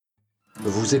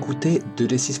Vous écoutez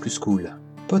 2D6 Plus Cool,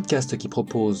 podcast qui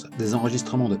propose des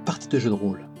enregistrements de parties de jeux de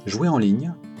rôle joués en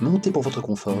ligne, montés pour votre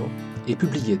confort et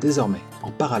publiés désormais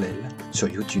en parallèle sur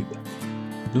YouTube.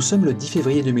 Nous sommes le 10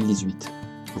 février 2018.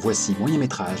 Voici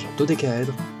moyen-métrage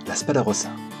Dodécaèdre, La Spada Rossa,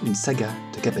 une saga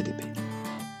de KPDP.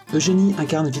 Eugénie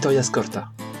incarne Vittoria Scorta,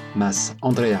 Mas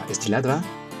Andrea Estiladra,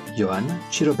 Johan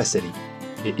Ciro Pacelli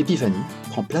et Epiphanie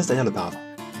prend place derrière le paravent.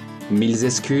 Mille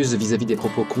excuses vis-à-vis des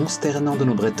propos consternants de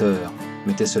nos bretteurs.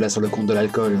 Mettez cela sur le compte de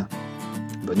l'alcool.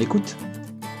 Bonne écoute.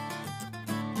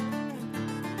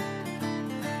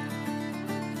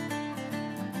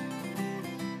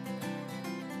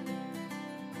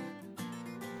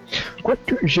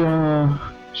 Quoique, j'ai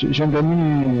gagné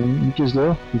une pièce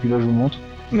d'or, et puis là je vous montre.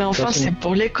 Mais enfin, c'est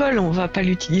pour l'école, on va pas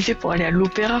l'utiliser pour aller à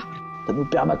l'opéra. Ça nous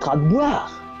permettra de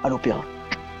boire à l'opéra.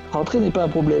 Rentrer n'est pas un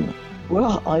problème.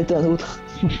 Boire en est un autre.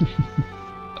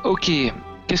 Ok,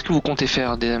 qu'est-ce que vous comptez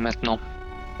faire dès maintenant?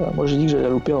 Moi j'ai dit que j'allais à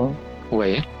l'opéra.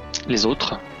 Ouais, les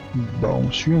autres? Bah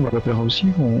on suit, on va à l'opéra aussi,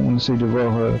 on essaye de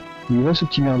voir où il va ce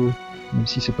petit merdeux, même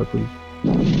si c'est pas poli.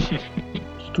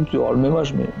 Surtout qu'il aura le même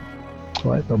âge, mais...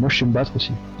 Ouais, bah moi je sais me battre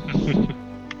aussi.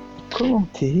 Comment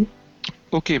t'es?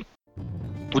 Ok,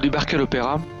 vous débarquez à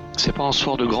l'opéra, c'est pas un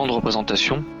soir de grande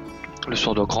représentation. Le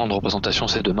soir de grande représentation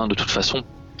c'est demain de toute façon.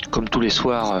 Comme tous les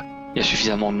soirs, il y a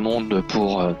suffisamment de monde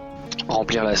pour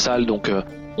remplir la salle, donc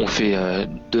on fait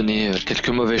donner quelques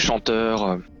mauvais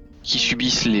chanteurs qui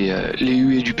subissent les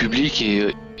huées du public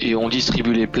et on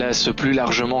distribue les places plus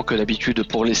largement que d'habitude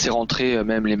pour laisser rentrer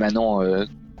même les manants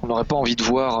qu'on n'aurait pas envie de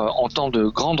voir en temps de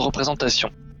grande représentation.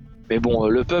 Mais bon,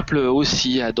 le peuple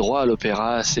aussi a droit à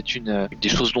l'opéra, c'est une des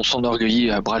choses dont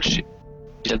s'enorgueillit Bradshaw.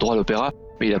 Il a droit à l'opéra,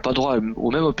 mais il n'a pas droit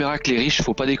au même opéra que les riches,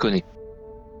 faut pas déconner.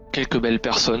 Quelques belles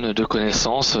personnes de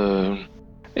connaissance,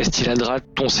 Estiladra,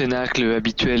 ton cénacle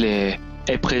habituel est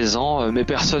présent, mais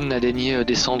personne n'a daigné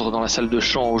descendre dans la salle de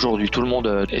chant aujourd'hui. Tout le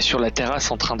monde est sur la terrasse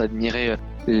en train d'admirer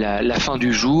la fin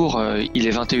du jour. Il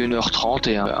est 21h30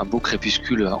 et un beau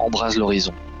crépuscule embrase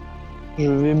l'horizon. Je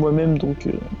vais moi-même donc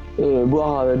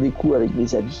boire des coups avec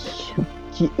mes amis,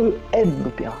 qui eux aiment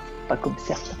l'opéra, pas comme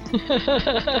certains.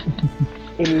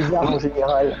 Et les arts en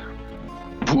général.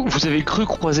 Vous avez cru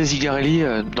croiser Zigarelli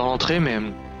dans l'entrée, mais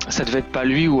ça devait être pas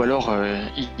lui, ou alors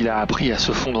il a appris à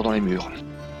se fondre dans les murs.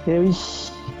 Eh oui,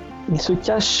 il se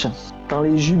cache dans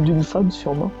les jupes d'une femme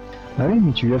sûrement. Ah oui,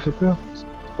 mais tu lui as fait peur.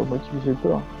 C'est pas moi qui lui fais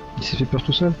peur. Il s'est fait peur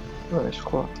tout seul. Ouais, je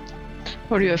crois.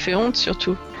 On lui a fait honte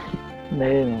surtout.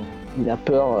 Mais il a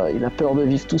peur de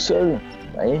vivre tout seul.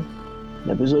 Vous voyez,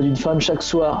 il a besoin d'une femme chaque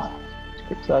soir.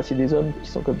 C'est comme ça, c'est des hommes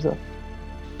qui sont comme ça.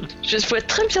 Je vois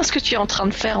très bien ce que tu es en train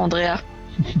de faire, Andrea.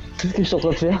 Qu'est-ce que je suis en train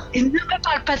de faire? Et ne me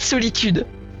parle pas de solitude.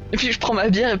 Et puis je prends ma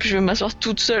bière et puis je vais m'asseoir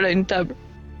toute seule à une table.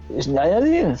 Je n'ai rien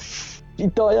dit.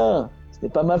 Victoria, ce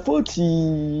n'est pas ma faute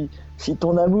si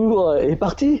ton amour est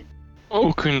parti.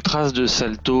 Aucune trace de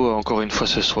Salto encore une fois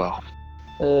ce soir.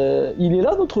 Il est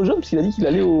là, notre jeune, parce qu'il a dit qu'il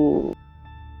allait au...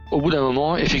 Au bout d'un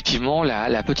moment, effectivement,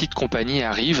 la petite compagnie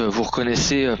arrive. Vous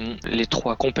reconnaissez les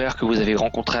trois compères que vous avez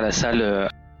rencontrés à la salle,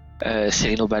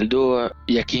 Serino Baldo,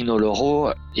 Iachino Loro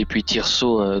et puis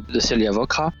Tirso de Celia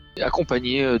Vocra,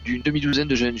 accompagnés d'une demi-douzaine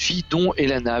de jeunes filles, dont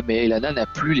Elana. Mais Elana n'a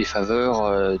plus les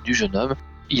faveurs du jeune homme.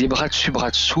 Il est bras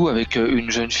dessous avec une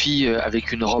jeune fille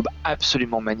avec une robe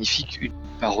absolument magnifique, une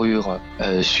parure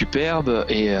superbe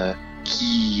et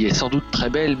qui est sans doute très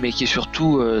belle, mais qui est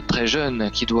surtout très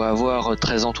jeune, qui doit avoir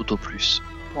 13 ans tout au plus.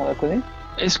 On la connaît?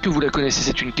 Est-ce que vous la connaissez?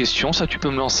 C'est une question, ça tu peux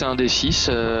me lancer un D6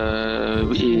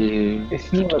 Et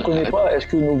si on la connaît pas, est-ce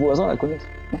que nos voisins la connaissent?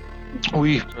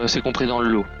 Oui, c'est compris dans le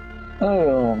lot.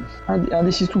 Alors, un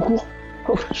des 6 tout court?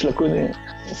 Oh, je la connais,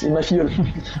 c'est ma filleule.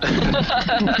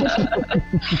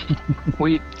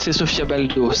 Oui, c'est Sofia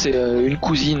Baldo, c'est une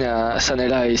cousine à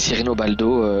Sanella et Serino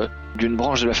Baldo, d'une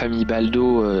branche de la famille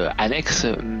Baldo annexe,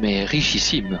 mais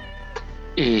richissime.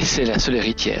 Et c'est la seule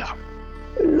héritière.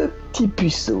 Le petit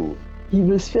puceau, il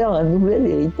veut se faire un nouvel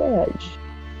héritage.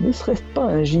 Ne serait-ce pas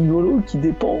un gigolo qui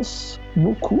dépense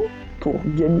beaucoup pour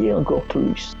gagner encore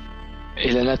plus?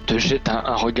 Elana te jette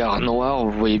un regard noir,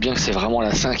 vous voyez bien que c'est vraiment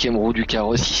la 5e roue du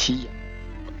carrosse ici.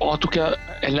 En tout cas,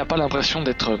 elle n'a pas l'impression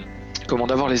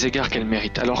d'avoir les égards qu'elle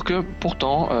mérite, alors que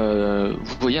pourtant,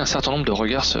 vous voyez un certain nombre de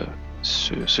regards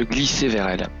se glisser vers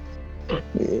elle.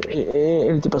 Et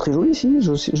elle était pas très jolie, si,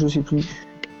 je sais plus.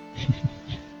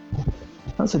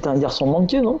 C'était un garçon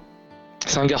manqué, non?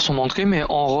 C'est un garçon manqué, mais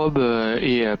en robe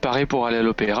et paré pour aller à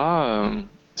l'opéra,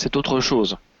 c'est autre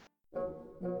chose.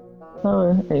 Ah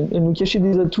ouais, elle nous cachait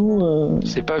des atouts.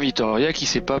 C'est pas Vittoria qui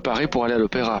s'est pas parée pour aller à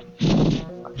l'opéra.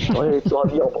 Ouais, elle était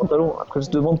habillée en pantalon. Après, je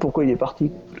se demande pourquoi il est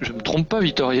parti. Je me trompe pas,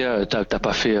 Vittoria, t'as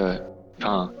pas fait...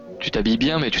 Tu t'habilles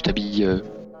bien, mais tu t'habilles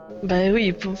Bah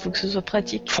oui, faut que ce soit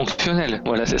pratique. fonctionnel.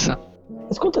 Voilà, c'est ça.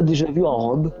 Est-ce qu'on t'a déjà vu en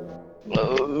robe?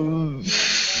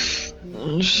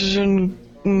 Je ne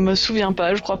me souviens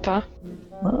pas, je crois pas.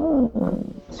 Ah,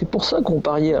 c'est pour ça qu'on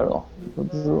pariait alors.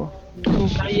 L'autre jour. Vous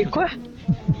pariez quoi?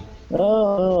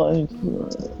 Rien du tout.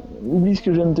 Oublie ce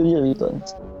que je viens de te dire, Victor.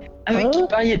 Avec qui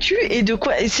pariais-tu et de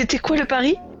quoi? Et c'était quoi le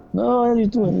pari? Non, rien du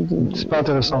tout. C'est pas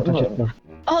intéressant, t'inquiète pas.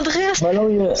 Andreas, Ma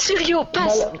langue, Sirio,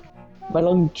 passe! ma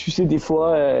langue, tu sais, des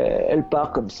fois, elle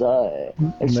part comme ça.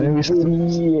 Elle se oui,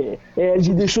 polie, et elle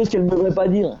dit des choses qu'elle ne devrait pas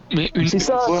dire. Mais une C'est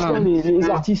ça, fois, c'est ça, les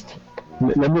artistes.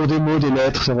 L'amour des mots, des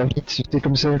lettres, ça va vite, c'est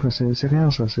comme ça, quoi. C'est rien,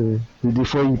 ça. Des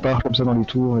fois, il part comme ça dans les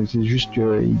tours, et c'est juste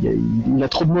qu'il a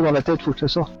trop de mots dans la tête, faut que ça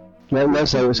sorte. Là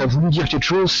ça a voulu dire quelque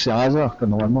chose, c'est un hasard, quoi.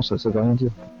 Normalement, ça veut rien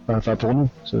dire. Enfin, pour nous,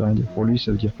 ça veut rien dire. Pour lui,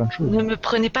 ça veut dire plein de choses. Ne me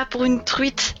prenez pas pour une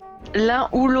truite, l'un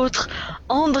ou l'autre.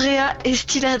 Andrea et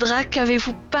Stiladra,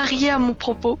 qu'avez-vous parié à mon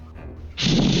propos?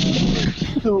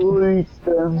 Oui,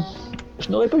 je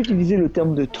n'aurais pas utilisé le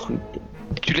terme de truc.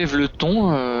 tu lèves le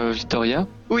ton, Victoria?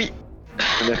 Oui.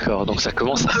 D'accord, donc ça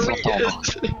commence à s'entendre.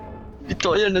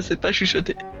 Victoria ne sait pas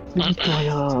chuchoter. Mais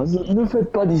Victoria, ne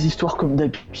faites pas des histoires comme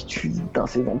d'habitude dans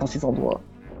ces endroits.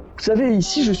 Vous savez,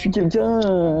 ici, je suis quelqu'un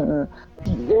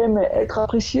qui aime être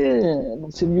apprécié. Dans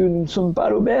ces lieux, nous ne sommes pas à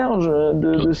l'auberge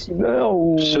de Silver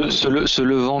ou... Se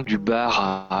levant du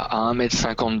bar à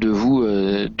 1m50 de vous,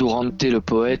 Durante le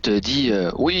poète dit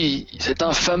oui, c'est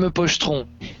un fameux pochetron.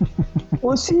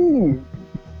 Aussi,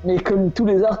 mais comme tous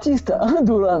les artistes, hein,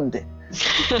 Durante.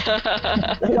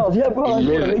 D'ailleurs, viens boire un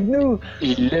coup avec nous.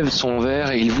 Il lève son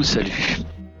verre et il vous salue.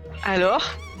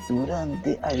 Alors, Durante,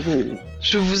 allez.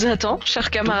 je vous attends,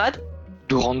 cher camarade.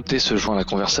 Durante se joint à la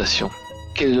conversation.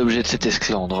 Quel est l'objet de cette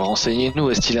esclandre? Renseignez-nous,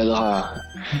 Estiladra.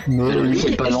 Ne nous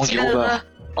laissez pas languir au bar.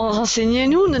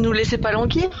 Renseignez-nous, ne nous laissez pas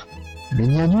languir. Mais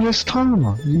il y a nul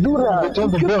Estram. Durante, Attends,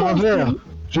 de boire un verre.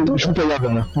 Je vous paye un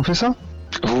verre, là. On fait ça?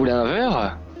 Vous voulez un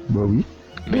verre? Bah oui.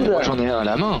 Mais Oula. moi j'en ai un à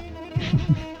la main.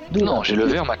 Non, j'ai le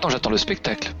verre, maintenant j'attends le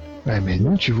spectacle. Ouais, mais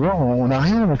non, tu vois, on a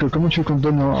rien, donc comment tu veux qu'on te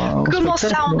donne un Comment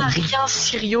spectacle, ça, on n'a là? rien,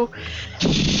 Sirio?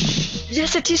 Il y a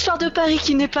cette histoire de Paris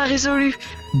qui n'est pas résolue.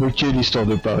 Mais quelle histoire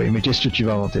de Paris? Mais qu'est-ce que tu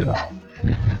vas inventer là?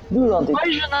 Durante, Moi,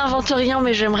 je n'invente rien,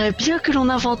 mais j'aimerais bien que l'on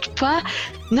n'invente pas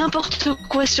n'importe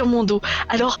quoi sur mon dos.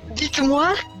 Alors, dites-moi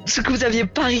ce que vous aviez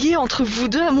parié entre vous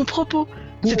deux à mon propos.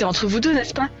 C'était entre vous deux,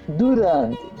 n'est-ce pas?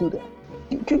 Durante.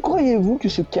 Que croyez-vous que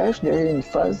se cache derrière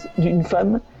une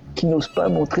femme qui n'ose pas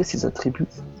montrer ses attributs,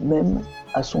 même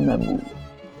à son amour?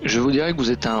 Je vous dirais que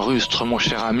vous êtes un rustre, mon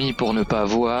cher ami, pour ne pas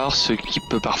voir ce qui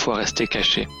peut parfois rester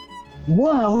caché.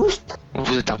 Moi, un rustre?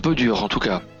 Vous êtes un peu dur, en tout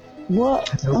cas. Moi,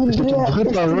 C'est une vraie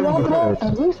parole, en fait. un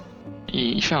rustre?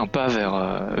 Il fait un pas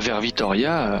vers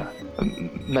Vittoria.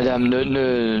 Madame,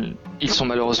 ils sont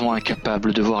malheureusement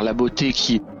incapables de voir la beauté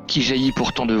qui jaillit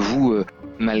pourtant de vous,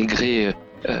 malgré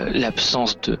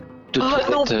l'absence de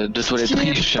toilette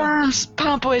riche. Pas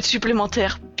un poète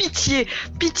supplémentaire. Pitié,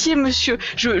 monsieur.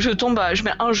 Je tombe, je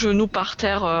mets un genou par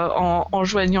terre en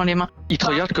joignant les mains. Il te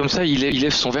regarde comme ça, il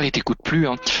lève son verre, il t'écoute plus.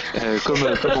 Hein. Comme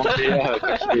Andrea,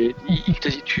 quand il te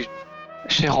dit,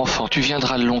 cher enfant, tu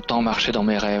viendras longtemps marcher dans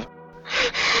mes rêves.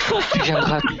 Tu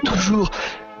viendras toujours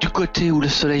du côté où le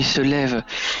soleil se lève.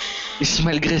 Et si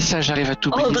malgré ça, j'arrive à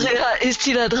t'oublier... Andrea et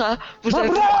Stiladra, vous avez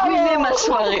ruiné ma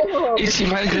soirée. Et si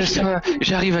malgré ça,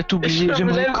 j'arrive à t'oublier,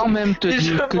 j'aimerais quand même te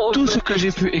dire que tout ce que j'ai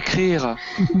pu écrire,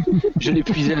 je l'ai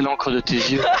puisé à l'encre de tes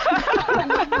yeux.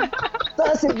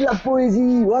 Ça, c'est de la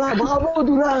poésie. Voilà, bravo,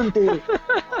 Durante.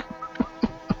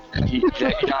 Il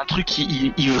a un truc,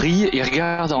 il vrille, il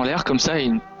regarde en l'air comme ça,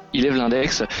 il lève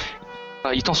l'index,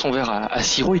 il tend son verre à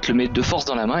Siro, il te le met de force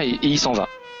dans la main et il s'en va.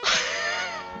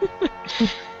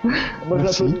 Moi, je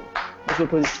Merci.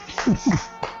 l'applaudis.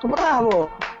 Bravo.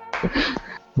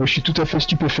 Moi, je suis tout à fait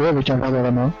stupéfait avec un verre dans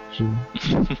la main. Je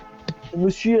me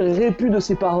suis répu de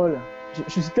ces paroles.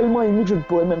 Je suis tellement ému que je ne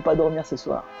pourrais même pas dormir ce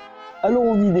soir. Allons,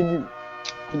 on y des nuls.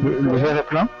 Le verre est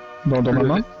plein dans ma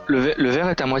main? Le verre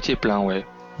est à moitié plein, ouais.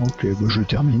 Ok, bah je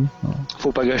termine.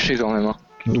 Faut pas gâcher quand même. Hein.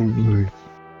 Oui.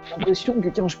 J'ai l'impression que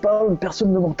quand je parle,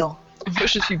 personne ne m'entend. Moi,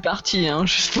 je suis partie,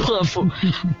 juste pour info.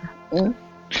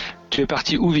 Tu es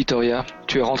parti où, Vittoria?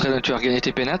 Tu es regagné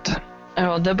tes pénates?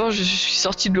 Alors d'abord, je suis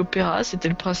sortie de l'opéra, c'était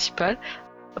le principal.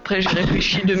 Après, j'ai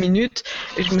réfléchi 2 minutes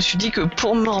et je me suis dit que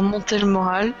pour me remonter le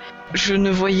moral, je ne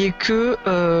voyais que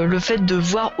le fait de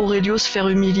voir Aurelio se faire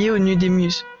humilier au nu des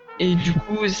muses. Et du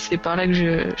coup, c'est par là que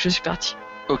je suis partie.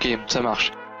 Ok, ça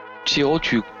marche. Chiro,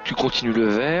 tu continues le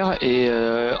verre et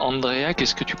Andrea,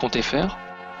 qu'est-ce que tu comptais faire?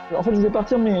 En fait, je vais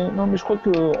partir, mais je crois que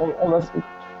on va,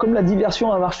 comme la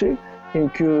diversion a marché et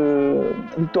que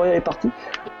Victoria est partie,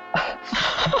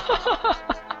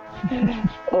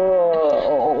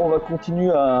 On va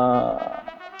continuer à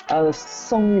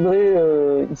s'enivrer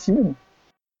ici même.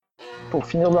 Pour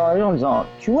finir dans la rue en disant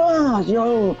 « Tu vois,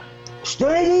 Giro, je te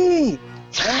l'ai dit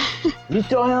hein,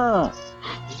 Victorien,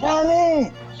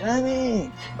 jamais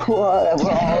pourra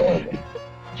l'avoir.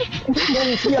 Comme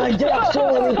si un garçon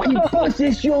avait pris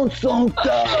possession de son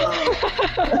corps.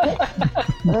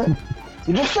 Hein,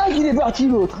 c'est pour ça qu'il est parti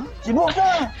l'autre. Hein, c'est pour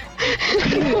ça.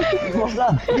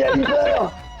 Il a eu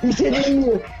peur. Il s'est dit,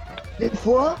 des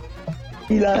fois,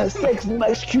 il a un sexe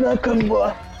masculin comme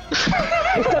moi.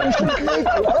 Et ça me choquerait,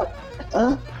 tu vois.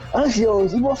 Hein, Giro,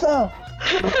 c'est pour ça.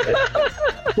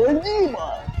 Je le dis,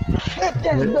 moi.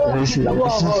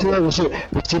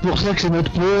 C'est pour ça que c'est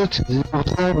notre pote. C'est pour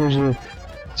ça que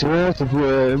c'est vrai,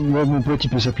 moi mon pote il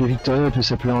peut s'appeler Victoria, il peut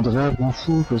s'appeler Andrea, je m'en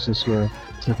fous que ça peut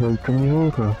être comme il veut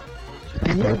quoi.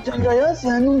 Victoria c'est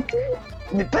un nom de cul,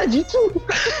 mais pas du tout.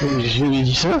 J'ai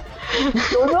dit ça.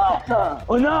 C'est au nord ça.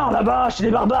 Au nord là-bas, chez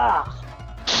les barbares.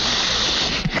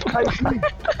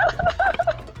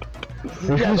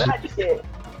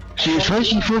 Je crois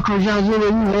qu'il faut qu'on regarde l'œil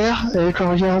ouvert et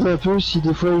qu'on regarde un peu si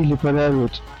des fois il est pas là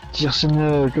l'autre.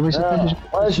 Tiersen, comment il s'appelle déjà?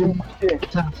 Ouais, j'ai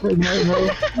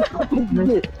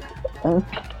oublié.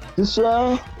 Ce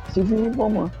soir, c'est fini pour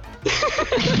moi.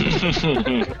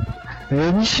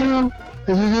 Mission,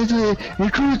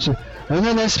 écoute, on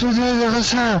a la espèce de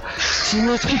ça, c'est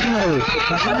notre école.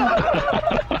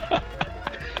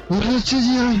 Je veux te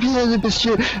dire bien, parce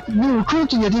que nous, au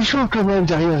compte, il y a des gens quand même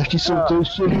derrière qui sont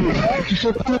solides, qui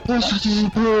sont pas sur tes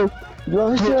épaules. Tu dois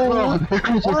rester là.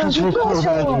 Écoute, je vais fort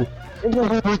dans la vie. Je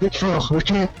vais être fort,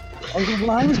 ok? On ne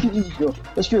comprend rien de ce que tu dis, tu vois.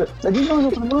 Parce que la différence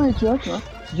entre moi et toi, tu vois,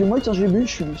 c'est que moi, quand j'ai bu,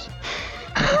 je suis lucide.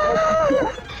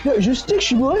 Je sais que je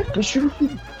suis bourré, mais je suis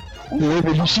lucide. Ouais,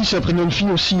 mais Lucie, c'est un prénom de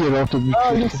fille aussi, alors t'as dit.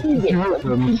 Ah, lucide. Tu vois, ça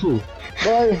me faut.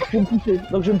 Ouais, je vais me coucher,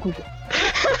 donc je vais me coucher.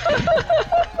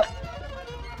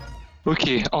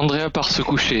 Ok, Andrea part se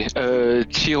coucher.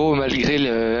 Chiro, malgré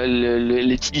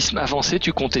l'éthylisme avancé,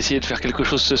 tu comptes essayer de faire quelque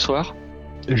chose ce soir?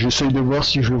 J'essaye de voir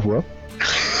si je le vois.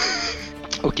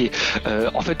 Ok,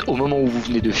 en fait, au moment où vous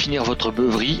venez de finir votre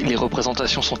beuverie, les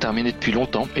représentations sont terminées depuis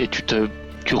longtemps et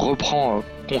tu reprends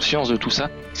conscience de tout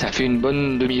ça. Ça fait une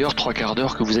bonne demi-heure, 3/4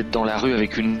 d'heure que vous êtes dans la rue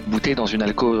avec une bouteille dans une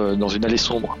alcôve, dans une allée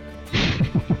sombre.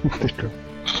 D'accord.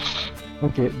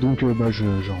 Ok, donc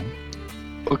je rentre.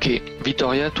 Ok,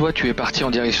 Vittoria, toi tu es parti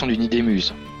en direction du nid des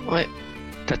muses. Ouais.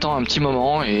 T'attends un petit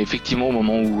moment et effectivement au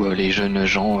moment où les jeunes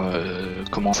gens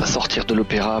commencent à sortir de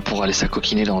l'opéra pour aller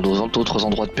s'acoquiner dans d'autres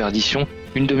endroits de perdition,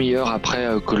 une demi-heure après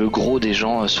que le gros des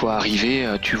gens soit arrivé,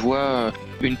 tu vois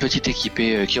une petite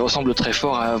équipée qui ressemble très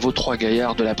fort à vos 3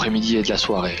 gaillards de l'après-midi et de la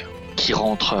soirée, qui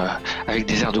rentrent avec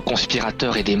des airs de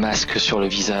conspirateurs et des masques sur le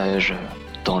visage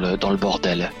dans le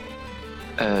bordel.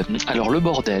 Alors le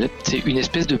bordel, c'est une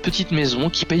espèce de petite maison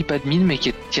qui paye pas de mine mais qui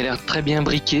a l'air très bien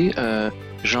briquée,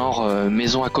 genre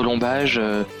maison à colombage,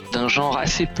 d'un genre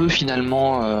assez peu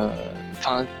finalement,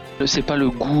 c'est pas le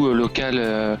goût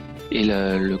local et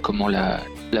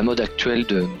la mode actuelle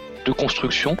de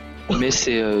construction, mais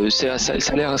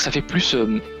ça fait plus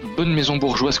bonne maison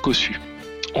bourgeoise cossue.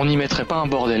 On n'y mettrait pas un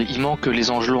bordel, il manque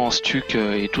les angelots en stuc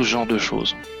et tout ce genre de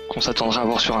choses qu'on s'attendrait à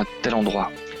voir sur un tel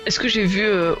endroit. Est-ce que j'ai vu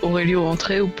Aurélio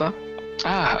entrer ou pas?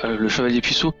 Ah, le chevalier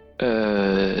puceau.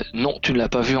 Non, tu ne l'as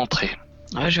pas vu entrer.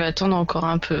 Ouais, je vais attendre encore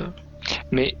un peu.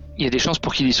 Mais il y a des chances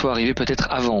pour qu'il y soit arrivé peut-être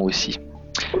avant aussi.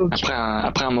 Okay.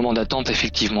 Après un moment d'attente,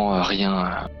 effectivement,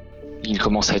 rien. Il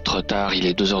commence à être tard, il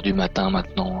est 2h du matin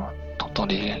maintenant. T'entends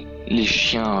les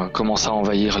chiens commencent à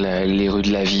envahir les rues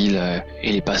de la ville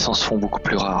et les passants se font beaucoup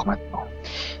plus rares maintenant.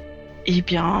 Eh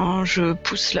bien, je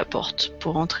pousse la porte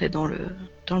pour entrer dans le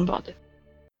bordel.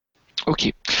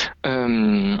 Ok.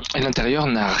 L'intérieur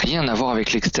n'a rien à voir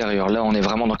avec l'extérieur. Là, on est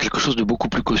vraiment dans quelque chose de beaucoup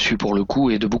plus cossu pour le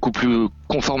coup et de beaucoup plus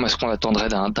conforme à ce qu'on attendrait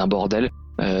d'un bordel.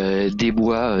 Des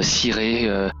bois cirés,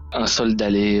 un sol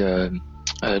dallé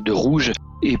de rouge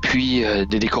et puis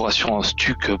des décorations en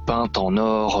stuc peintes en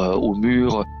or au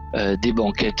mur, des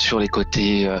banquettes sur les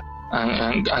côtés,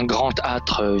 un grand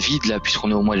âtre vide là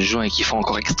puisqu'on est au mois de juin et qu'il fait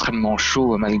encore extrêmement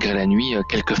chaud malgré la nuit,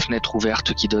 quelques fenêtres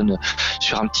ouvertes qui donnent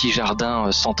sur un petit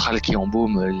jardin central qui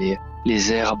embaume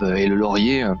les herbes et le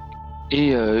laurier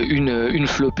et une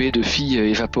flopée de filles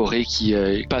évaporées qui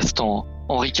passent en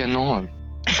ricanant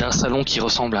d'un salon qui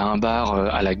ressemble à un bar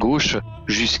à la gauche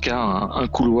jusqu'à un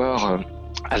couloir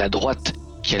à la droite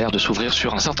qui a l'air de s'ouvrir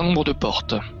sur un certain nombre de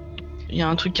portes. Il y a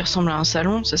un truc qui ressemble à un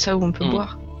salon, c'est ça où on peut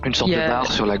boire? Une sorte de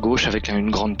bar sur la gauche avec une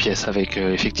grande pièce avec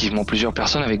effectivement plusieurs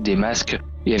personnes avec des masques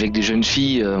et avec des jeunes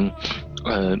filles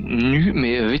nues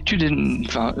mais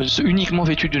uniquement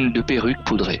vêtues de perruques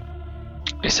poudrées.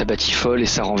 Et ça batifole et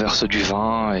ça renverse du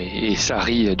vin et ça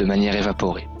rit de manière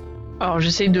évaporée. Alors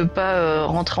j'essaye de pas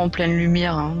rentrer en pleine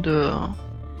lumière, hein,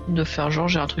 de faire genre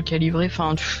j'ai un truc à livrer,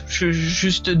 enfin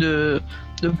juste de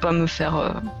pas me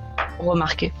faire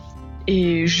remarquer.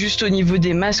 Et juste au niveau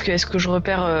des masques, est-ce que je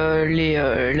repère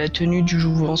la tenue du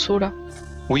Jouvenceau là?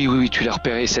 Oui, tu l'as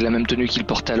repéré, c'est la même tenue qu'il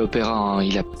portait à l'opéra, hein.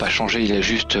 Il a pas changé, il a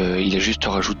juste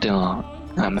rajouté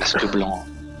un masque blanc.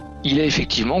 Il est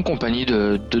effectivement en compagnie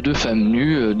de 2 femmes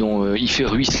nues dont il fait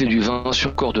ruisseler du vin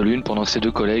sur corps de lune pendant que ses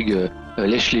 2 collègues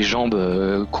lèchent les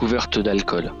jambes couvertes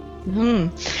d'alcool.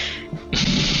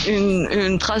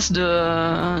 Une trace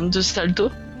de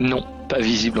salto? Non, pas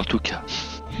visible en tout cas.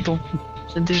 Bon,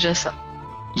 c'est déjà ça.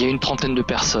 Il y a une trentaine de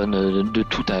personnes de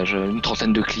tout âge, une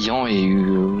trentaine de clients et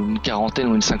une quarantaine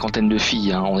ou une cinquantaine de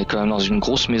filles, hein. On est quand même dans une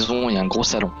grosse maison et un gros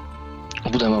salon. Au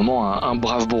bout d'un moment, un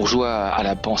brave bourgeois à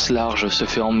la panse large se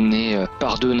fait emmener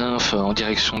par 2 nymphes en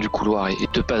direction du couloir et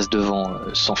te passe devant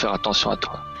sans faire attention à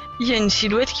toi. Il y a une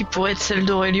silhouette qui pourrait être celle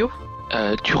d'Aurélio?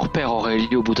 Tu repères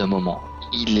Aurélio au bout d'un moment.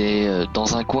 Il est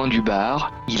dans un coin du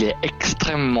bar, il est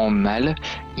extrêmement mal,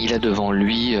 il a devant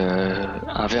lui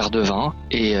un verre de vin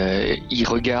et il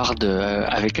regarde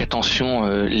avec attention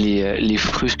les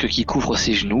frusques qui couvrent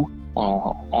ses genoux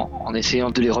en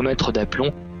essayant de les remettre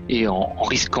d'aplomb et en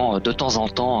risquant de temps en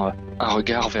temps un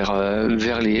regard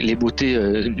vers les beautés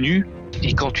nues.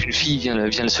 Et quand une fille vient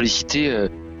le solliciter,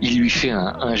 il lui fait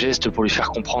un geste pour lui faire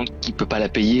comprendre qu'il peut pas la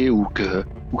payer ou que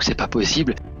c'est pas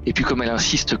possible. Et puis comme elle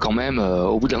insiste quand même,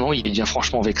 au bout d'un moment il devient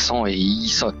franchement vexant et il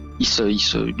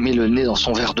se met le nez dans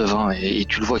son verre de vin et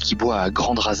tu le vois qu'il boit à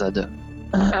grande rasade.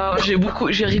 Alors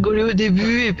j'ai rigolé au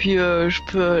début et puis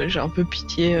j'ai un peu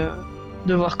pitié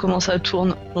de voir comment ça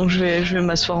tourne. Donc je vais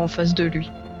m'asseoir en face de lui.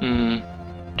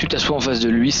 Tu t'assois en face de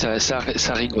lui, ça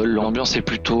rigole. L'ambiance est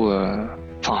plutôt,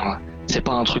 c'est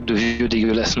pas un truc de vieux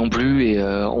dégueulasse non plus et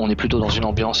on est plutôt dans une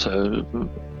ambiance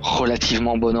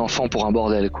relativement bon enfant pour un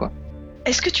bordel quoi.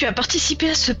 Est-ce que tu as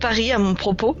participé à ce pari à mon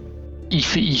propos? Il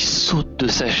saute de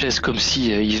sa chaise comme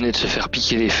si il venait de se faire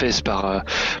piquer les fesses par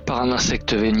un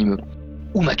insecte venimeux.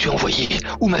 Où m'as-tu envoyé?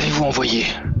 Où m'avez-vous envoyé?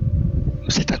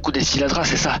 C'est un coup d'esciladra,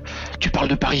 c'est ça? Tu parles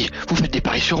de paris, vous faites des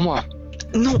paris sur moi.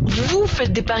 Non, vous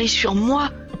faites des paris sur moi.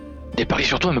 Des paris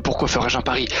sur toi, mais pourquoi ferais-je un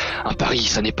pari? Un pari,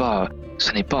 ça n'est pas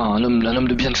un homme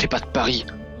de bien ne fait pas de paris.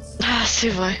 Ah, c'est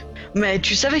vrai. Mais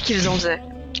tu savais qu'ils en faisaient.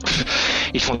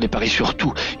 Ils font des paris sur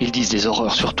tout, ils disent des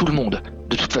horreurs sur tout le monde.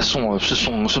 De toute façon,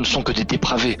 ce ne sont que des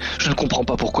dépravés. Je ne comprends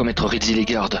pas pourquoi Maître Rizzi les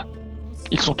garde.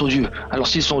 Ils sont odieux. Alors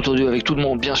s'ils sont odieux avec tout le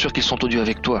monde, bien sûr qu'ils sont odieux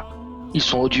avec toi. Ils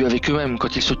sont odieux avec eux-mêmes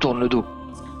quand ils se tournent le dos.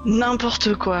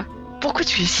 N'importe quoi. Pourquoi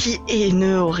tu es si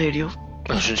haineux, Aurélio?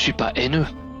 Je ne suis pas haineux.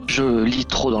 Je lis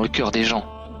trop dans le cœur des gens.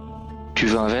 Tu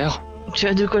veux un verre? Tu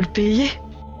as de quoi le payer?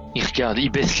 Il regarde, il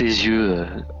baisse les yeux,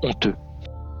 honteux.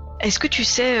 Est-ce que tu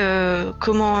sais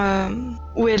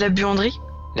où est la buanderie?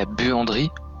 La buanderie?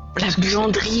 La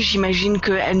buanderie, j'imagine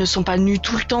qu'elles ne sont pas nues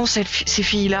tout le temps, ces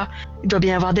filles-là. Il doit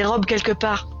bien y avoir des robes quelque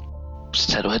part.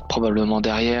 Ça doit être probablement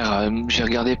derrière. J'ai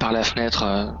regardé par la fenêtre,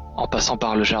 en passant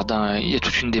par le jardin. Il y a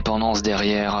toute une dépendance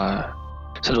derrière.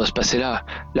 Ça doit se passer là.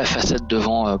 La façade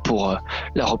devant pour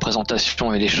la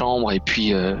représentation et les chambres, et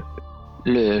puis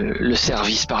le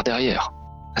service par derrière.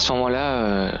 À ce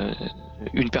moment-là,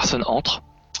 une personne entre,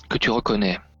 que tu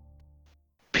reconnais,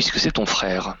 puisque c'est ton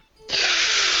frère.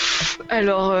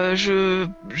 Alors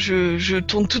je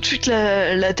tourne tout de suite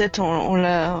la tête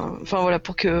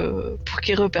pour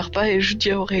qu'il repère pas, et je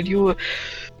dis à Aurélio,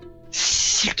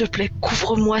 s'il te plaît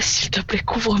couvre-moi,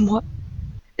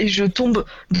 et je tombe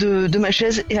de ma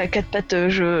chaise et à 4 pattes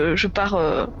je pars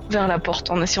vers la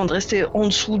porte en essayant de rester en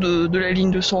dessous de la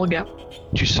ligne de son regard.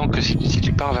 Tu sens que si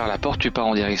tu pars vers la porte, tu pars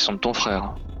en direction de ton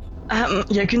frère. Ah,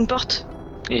 il y a qu'une porte?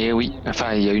 Et oui,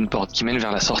 il y a une porte qui mène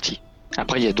vers la sortie.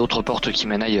 Après, il y a d'autres portes qui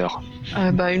mènent ailleurs.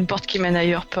 Une porte qui mène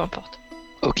ailleurs, peu importe.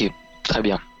 Ok, très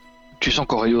bien. Tu sens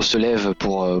qu'Aurélio se lève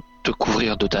pour te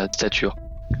couvrir de ta stature.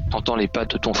 T'entends les pas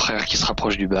de ton frère qui se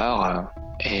rapproche du bar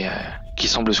et qui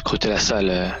semble scruter la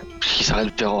salle, qui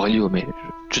s'arrête vers Aurélio. Mais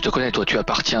je te connais, toi, tu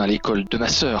appartiens à l'école de ma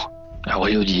sœur.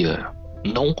 Aurélio dit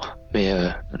non, mais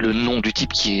le nom du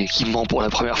type qui ment pour la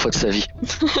première fois de sa vie.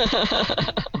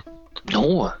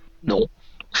 Non.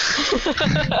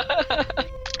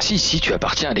 Si, tu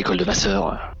appartiens à l'école de ma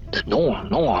sœur. Non.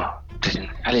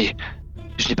 Allez,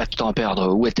 je n'ai pas de temps à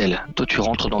perdre. Où est-elle? Toi, tu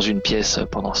rentres dans une pièce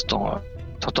pendant ce temps.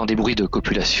 T'entends des bruits de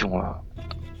copulation.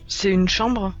 C'est une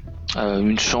chambre?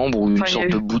 Une chambre ou une sorte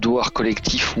de boudoir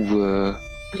collectif où...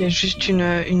 Il y a juste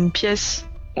une pièce?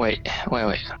 Ouais.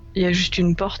 Il y a juste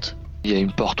une porte? Il y a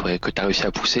une porte, que t'as réussi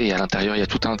à pousser, et à l'intérieur, il y a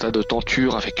tout un tas de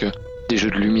tentures avec des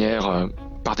jeux de lumière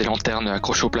par des lanternes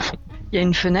accrochées au plafond. Il y a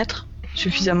une fenêtre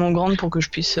suffisamment grande pour que je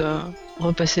puisse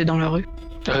repasser dans la rue.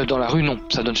 Dans la rue, non,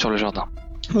 ça donne sur le jardin.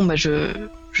 Bon bah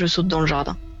je saute dans le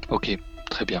jardin. Ok,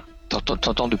 très bien.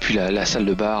 T'entends depuis la salle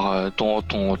de bar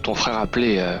ton frère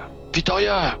appeler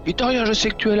Victoria, je sais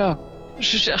que tu es là.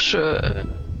 Je cherche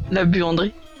la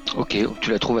buanderie. Ok,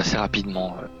 tu la trouves assez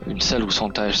rapidement. Une salle où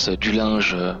s'entasse du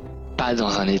linge, pas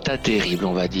dans un état terrible,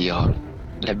 on va dire.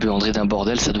 La buanderie d'un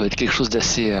bordel, ça doit être quelque chose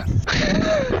d'assez...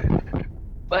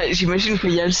 Ouais, j'imagine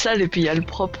qu'il y a le sale et puis il y a le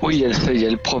propre. Oui, il y a le sale, il y a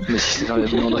le propre, mais si c'est dans la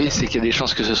buanderie, c'est qu'il y a des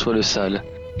chances que ce soit le sale.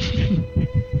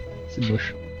 C'est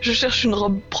moche. Je cherche une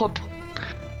robe propre.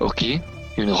 Ok,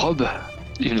 une robe.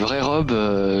 Une vraie robe.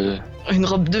 Une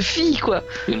robe de fille, quoi.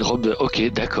 Une robe de... Ok,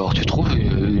 d'accord. Tu trouves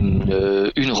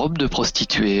une robe de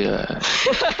prostituée.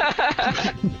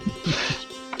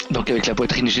 Donc avec la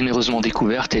poitrine généreusement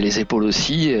découverte et les épaules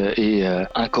aussi, et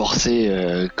un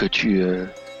corset que tu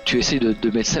essaies de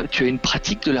mettre ça. Tu as une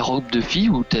pratique de la robe de fille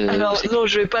ou Alors non,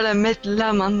 je vais pas la mettre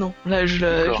là maintenant. Là, je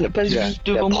la passe juste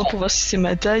devant moi pour voir si c'est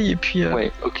ma taille et puis...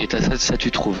 Ouais, ok, ça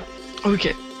tu trouves.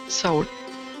 Ok, ça roule.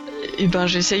 Et ben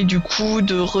j'essaye du coup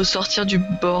de ressortir du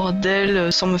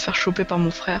bordel sans me faire choper par mon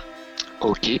frère.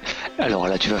 Ok, alors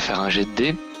là tu vas faire un jet de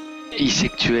dés. Il sait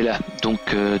que tu es là, donc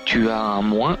tu as un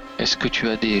moins. Est-ce que tu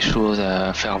as des choses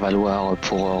à faire valoir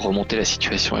pour remonter la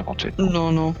situation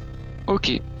éventuellement? Non.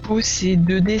 Ok. Ou c'est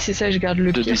 2D, c'est ça, je garde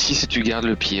le pire. 2d6 et tu gardes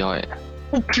le pire, ouais.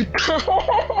 Oh putain.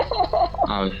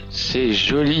 Ah, c'est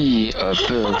joli,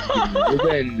 hop,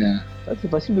 aubaine. Ah, c'est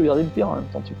facile de garder le pire en même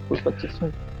temps, tu te poses pas de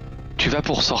questions. Tu vas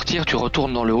pour sortir, tu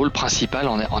retournes dans le hall principal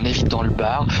en évitant le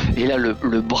bar, et là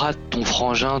le bras de ton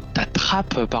frangin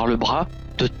t'attrape par le bras,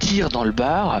 te tire dans le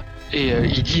bar, et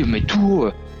il dit mais tout,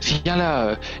 viens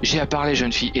là, j'ai à parler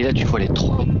jeune fille. Et là tu vois les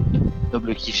trois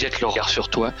nobles qui jettent leur regard sur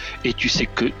toi, et tu sais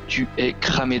que tu es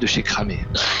cramé de chez cramé.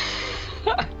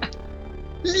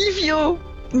 Livio.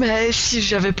 Mais si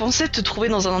j'avais pensé te trouver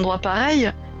dans un endroit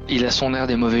pareil... Il a son air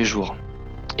des mauvais jours.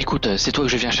 Écoute, c'est toi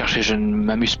que je viens chercher, je ne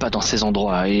m'amuse pas dans ces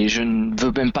endroits, et je ne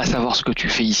veux même pas savoir ce que tu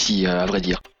fais ici, à vrai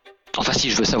dire. Enfin si,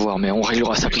 je veux savoir, mais on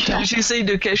réglera ça plus tard. J'essaye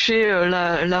de cacher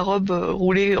la robe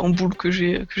roulée en boule que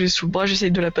j'ai sous le bras,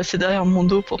 j'essaye de la passer derrière mon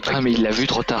dos pour pas... Ah mais il l'a vu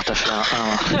trop tard, t'as fait un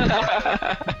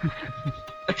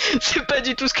 1. C'est pas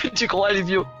du tout ce que tu crois,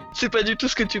 Livio. C'est pas du tout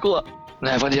ce que tu crois.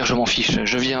 À vrai dire, je m'en fiche,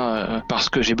 je viens parce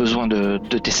que j'ai besoin de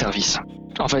tes services.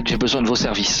 En fait, j'ai besoin de vos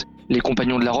services. Les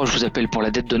compagnons de la Roche vous appellent pour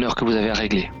la dette d'honneur que vous avez à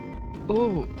régler.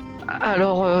 Oh,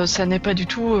 alors ça n'est pas du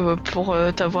tout pour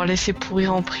t'avoir laissé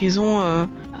pourrir en prison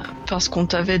parce qu'on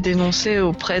t'avait dénoncé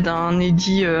auprès d'un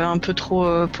édit un peu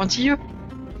trop pointilleux.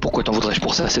 Pourquoi t'en voudrais-je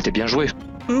pour ça? C'était bien joué.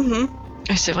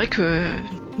 Et c'est vrai que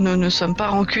nous ne sommes pas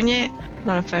rancuniers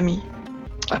dans la famille.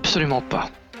 Absolument pas.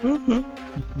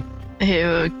 Et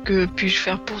que puis-je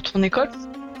faire pour ton école?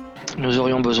 Nous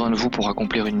aurions besoin de vous pour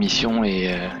accomplir une mission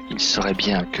et il serait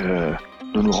bien que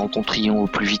nous nous rencontrions au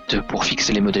plus vite pour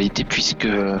fixer les modalités puisque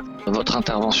votre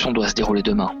intervention doit se dérouler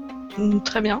demain.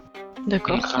 Très bien,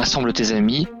 d'accord. Rassemble tes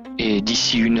amis et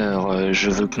d'ici 1 heure, je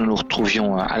veux que nous nous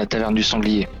retrouvions à la taverne du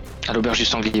Sanglier, à l'auberge du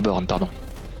Sanglier Born, pardon.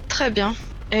 Très bien.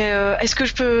 Et est-ce que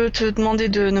je peux te demander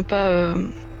de ne pas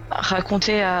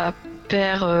raconter à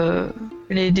Père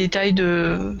les détails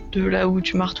de là où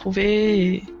tu m'as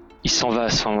retrouvé et... Il s'en va à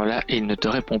ce moment-là et il ne te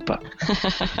répond pas.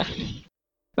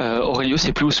 Aurelio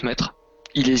sait plus où se mettre.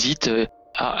 Il hésite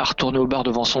à retourner au bar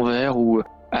devant son verre ou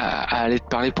à aller te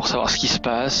parler pour savoir ce qui se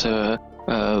passe,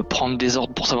 prendre des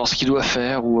ordres pour savoir ce qu'il doit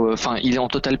faire, ou enfin il est en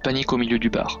totale panique au milieu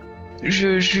du bar.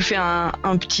 Je lui fais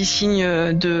un petit signe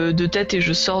de tête et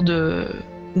je sors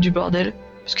du bordel.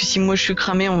 Parce que si moi je suis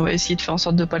cramé, on va essayer de faire en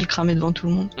sorte de pas le cramer devant tout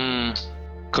le monde.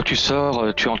 Quand tu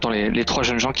sors, tu entends les 3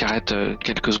 jeunes gens qui arrêtent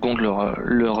quelques secondes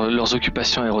leurs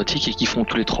occupations érotiques et qui font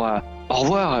tous les 3 au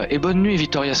revoir et bonne nuit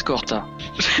Victoria Scort.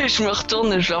 Je me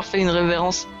retourne et je leur fais une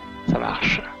révérence. Ça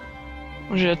marche.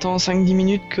 J'attends 5-10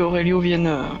 minutes qu'Aurelio vienne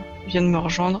me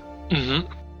rejoindre.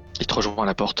 Il te rejoint à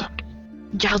la porte.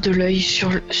 Garde l'œil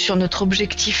sur notre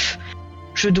objectif.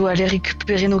 Je dois aller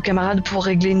récupérer nos camarades pour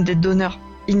régler une dette d'honneur.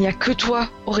 Il n'y a que toi,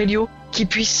 Aurelio, qui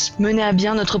puisse mener à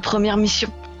bien notre première mission.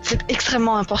 C'est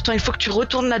extrêmement important, il faut que tu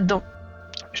retournes là-dedans.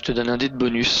 Je te donne un dé de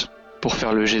bonus pour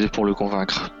faire le jet pour le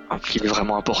convaincre. Qu'il est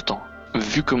vraiment important,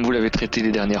 vu comme vous l'avez traité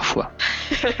les dernières fois.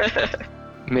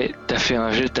 Mais t'as fait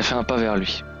un pas vers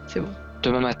lui. C'est bon.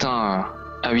 Demain matin,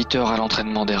 à 8h à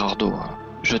l'entraînement des Rardos,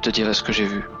 je te dirai ce que j'ai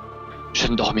vu. Je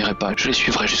ne dormirai pas, je les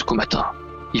suivrai jusqu'au matin.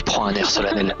 Il prend un air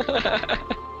solennel.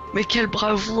 Mais quelle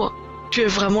bravoure! Tu es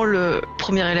vraiment le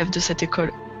premier élève de cette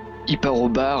école. Il part au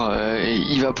bar,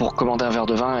 il va pour commander un verre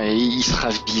de vin et il se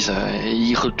ravise.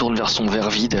 Il retourne vers son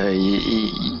verre vide.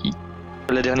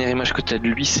 La dernière image que tu as de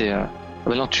lui, c'est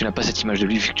bah non, tu n'as pas cette image de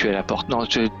lui vu que tu es à la porte. Non,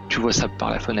 tu vois ça par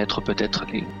la fenêtre peut-être.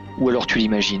 Ou alors tu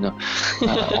l'imagines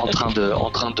en train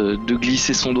de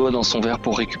glisser son doigt dans son verre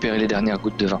pour récupérer les dernières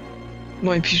gouttes de vin.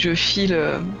 Bon, et puis je file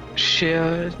chez...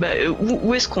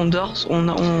 où est-ce qu'on dort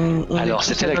Alors,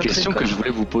 c'était la question que je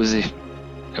voulais vous poser.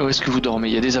 Où est-ce que vous dormez?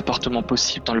 Il y a des appartements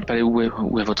possibles dans le palais où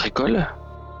est votre école?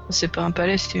 C'est pas un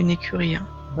palais, c'était une écurie. Hein.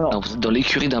 Non, vous êtes dans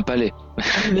l'écurie d'un palais.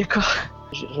 D'accord.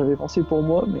 J'avais pensé pour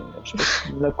moi, mais je sais pas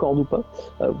si je l'accorde ou pas.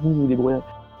 Vous débrouillez.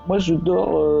 Moi, je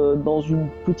dors dans une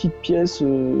petite pièce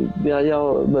derrière,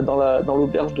 dans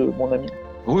l'auberge de mon ami.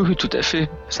 Oui, tout à fait.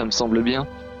 Ça me semble bien.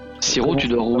 Siro, tu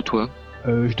dors où, toi?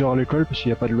 Je dors à l'école parce qu'il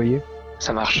n'y a pas de loyer.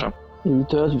 Ça marche. Et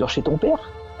toi, tu dors chez ton père?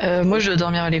 Moi, je dois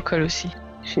dormir à l'école aussi.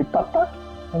 Chez papa?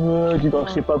 Tu dors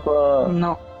chez papa?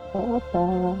 Non. Papa.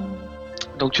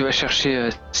 Donc tu vas chercher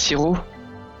Siro?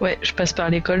 Ouais, je passe par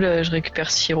l'école, je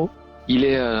récupère Siro. Il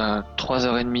est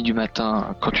 3h30 du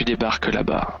matin quand tu débarques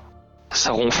là-bas.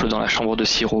 Ça ronfle dans la chambre de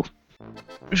Siro.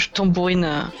 Je tambourine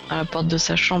à la porte de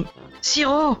sa chambre.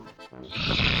 Siro!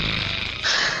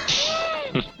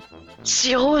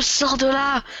 Siro, sors de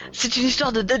là! C'est une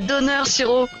histoire de dette d'honneur,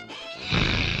 Siro!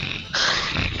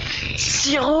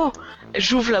 Siro!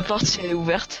 J'ouvre la porte si elle est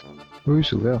ouverte. Oui,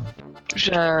 c'est ouvert.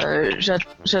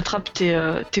 J'attrape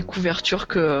tes couvertures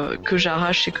que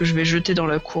j'arrache et que je vais jeter dans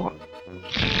la cour.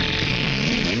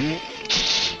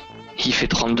 Il fait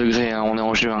 30 degrés, hein, on est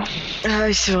en juin. Ah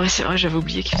oui, c'est vrai, j'avais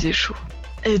oublié qu'il faisait chaud.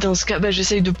 Et dans ce cas,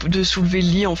 j'essaye de soulever le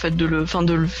lit, en fait, de le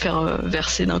faire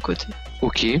verser d'un côté.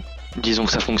 Ok, disons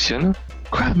que ça fonctionne.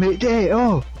 Quoi? Mais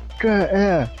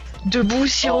Debout,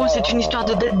 Siro, c'est une histoire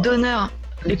de dette d'honneur.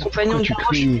 Les compagnons du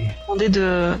Roche m'ont demandé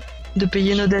de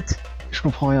payer nos dettes. Je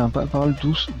comprends rien, parle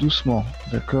doucement,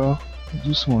 d'accord?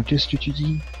 Doucement, qu'est-ce que tu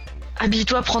dis?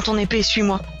 Habille-toi, prends ton épée,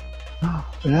 suis-moi.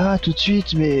 Là, tout de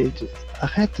suite, mais...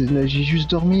 Arrête, là, j'ai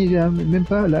juste dormi, là, même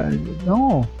pas, là...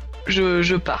 Non!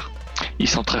 Je pars. Il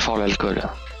sent très fort l'alcool.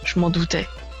 Je m'en doutais.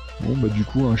 Bon, bah du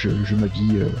coup, hein, je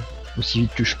m'habille aussi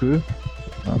vite que je peux,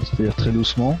 hein, c'est-à-dire très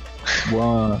doucement.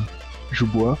 Je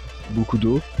bois beaucoup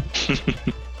d'eau.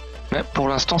 Mais pour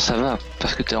l'instant, ça va,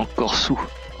 parce que t'es encore sous.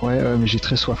 Ouais, mais j'ai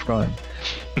très soif quand même.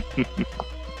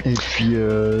 Et puis,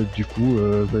 du coup,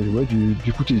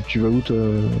 tu vas où, toi,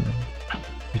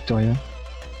 Victoria?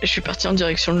 Je suis parti en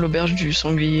direction de l'auberge du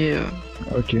sanglier.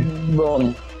 Ok.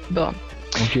 Borne.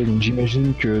 Ok, donc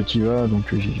j'imagine que tu vas,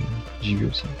 donc j'y vais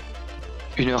aussi.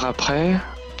 1 heure après,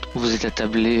 vous êtes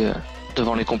attablé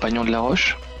devant les compagnons de la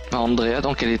Roche. Andrea,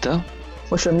 dans quel état?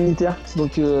 Moi, je suis un militaire,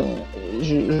 donc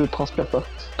je transpire pas.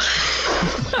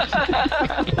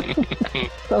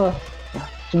 Ça va.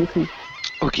 Je maîtrise.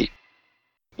 Ok.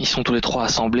 Ils sont tous les 3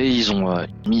 assemblés, ils ont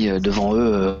mis devant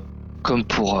eux, comme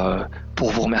pour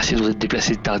vous remercier de vous être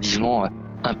déplacés tardivement,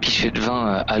 un pichet de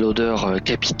vin à l'odeur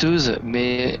capiteuse,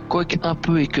 mais quoique un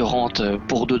peu écœurante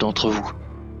pour 2 d'entre vous.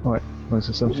 Ouais,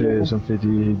 ça me fait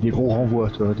des gros renvois,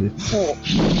 toi.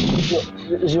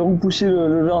 J'ai repoussé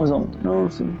le verre en disant non,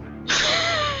 c'est bon.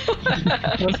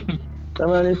 Ça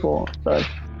va aller pour ça.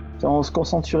 On se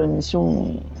concentre sur une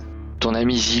mission. Ton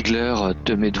ami Ziegler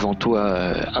te met devant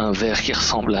toi un verre qui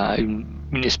ressemble à une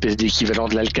espèce d'équivalent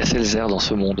de l'Alka-Seltzer dans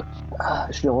ce monde.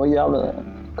 Je le regarde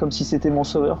comme si c'était mon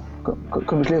sauveur,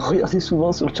 comme je l'ai regardé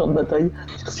souvent sur le champ de bataille.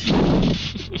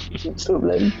 Je me sauve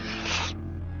la vie.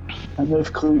 Un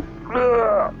œuf cru.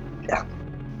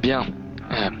 Bien.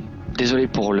 Désolé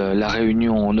pour la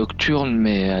réunion nocturne,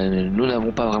 mais nous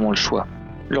n'avons pas vraiment le choix.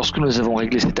 Lorsque nous avons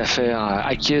réglé cette affaire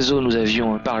à Chieso, nous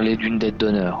avions parlé d'une dette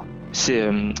d'honneur. C'est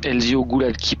Elzio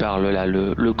Goulad qui parle là,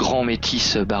 le grand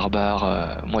métis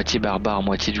barbare,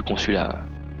 moitié du consulat,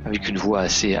 avec une voix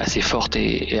assez forte,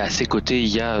 et à ses côtés il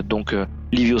y a donc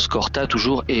Livio Scorta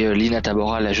toujours, et Lina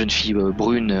Tabora, la jeune fille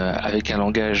brune avec un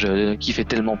langage qui fait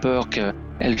tellement peur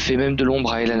qu'elle fait même de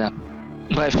l'ombre à Elena.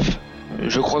 Bref,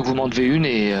 je crois que vous m'en devez une,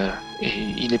 et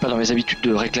il n'est pas dans mes habitudes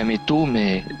de réclamer tôt,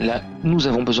 mais là nous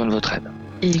avons besoin de votre aide.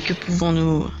 Et que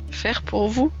pouvons-nous faire pour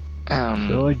vous?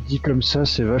 C'est vrai que dit comme ça,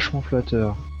 c'est vachement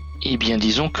flatteur. Eh bien,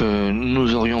 disons que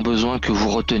nous aurions besoin que vous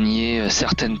reteniez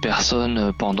certaines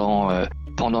personnes pendant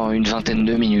une vingtaine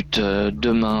de minutes,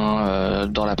 demain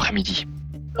dans l'après-midi.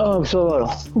 Ah, ça va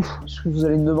alors. Parce que vous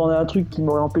allez me demander un truc qui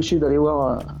m'aurait empêché d'aller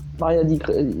voir Maria Di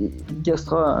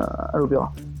Castra à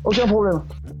l'opéra. Aucun problème.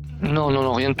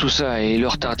 Non, rien de tout ça, et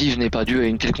l'heure tardive n'est pas due à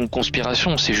une quelconque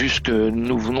conspiration, c'est juste que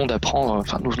nous venons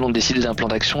de décider d'un plan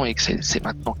d'action et que c'est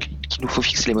maintenant qu'il nous faut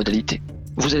fixer les modalités.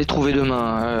 Vous allez trouver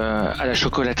demain à la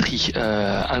chocolaterie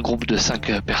un groupe de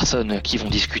 5 personnes qui vont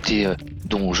discuter,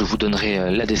 dont je vous donnerai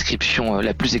la description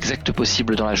la plus exacte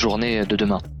possible dans la journée de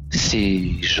demain.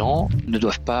 ces gens ne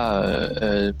doivent pas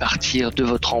partir de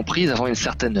votre emprise avant une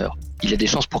certaine heure. Il y a des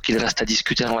chances pour qu'ils restent à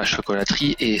discuter dans la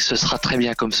chocolaterie et ce sera très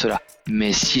bien comme cela.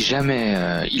 Mais si jamais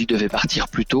ils devaient partir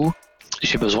plus tôt,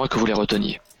 j'ai besoin que vous les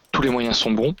reteniez. Tous les moyens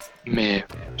sont bons, mais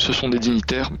ce sont des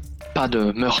dignitaires, pas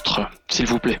de meurtre, s'il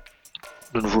vous plaît.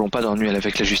 Nous ne voulons pas d'un duel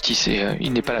avec la justice et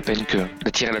il n'est pas la peine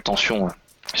d'attirer l'attention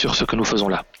sur ce que nous faisons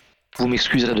là. Vous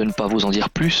m'excuserez de ne pas vous en dire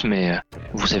plus, mais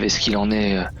vous savez ce qu'il en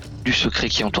est du secret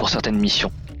qui entoure certaines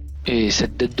missions. Et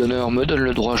cette dette d'honneur me donne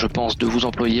le droit, je pense, de vous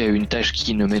employer à une tâche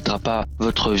qui ne mettra pas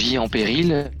votre vie en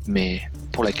péril, mais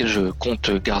pour laquelle je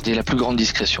compte garder la plus grande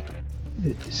discrétion.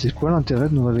 Et c'est quoi l'intérêt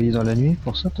de nous réveiller dans la nuit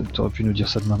pour ça? T'aurais pu nous dire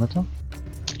ça demain matin.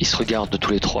 Ils se regardent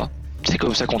tous les trois. C'est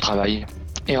comme ça qu'on travaille.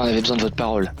 Et on avait besoin de votre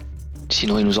parole.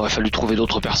 Sinon, il nous aurait fallu trouver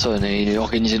d'autres personnes et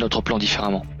organiser notre plan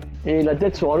différemment. Et la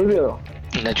dette sera levée alors.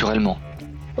 Naturellement.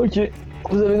 Ok,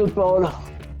 vous avez notre parole.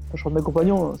 Je crois de mes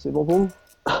compagnons, c'est bon pour vous.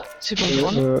 C'est bon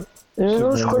pour nous. Non,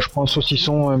 Bon, je prends un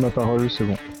saucisson et ma parole, c'est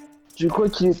bon. Je crois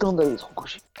qu'il est temps d'aller se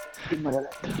recoucher. J'ai mal à la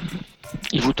tête.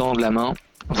 Ils vous tendent la main,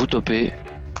 vous topez,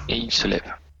 et ils se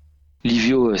lèvent.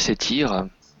 Livio s'étire,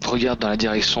 regarde dans la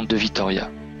direction de Vittoria.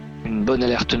 Une bonne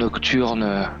alerte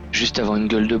nocturne juste avant une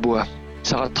gueule de bois.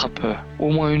 Ça rattrape au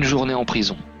moins une journée en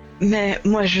prison. Mais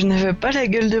moi, je n'avais pas la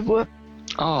gueule de bois.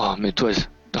 Oh, mais toi,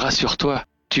 rassure-toi,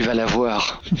 tu vas la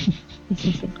voir.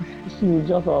 Qu'est-ce qu'il veut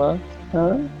dire par là?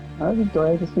 Hein,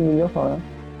 Victoria, qu'est-ce qu'il veut dire par là?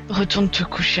 Retourne te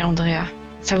coucher, Andrea.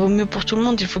 Ça vaut mieux pour tout le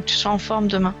monde, il faut que tu sois en forme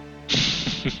demain.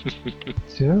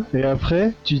 C'est vrai. Et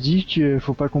après, tu dis qu'il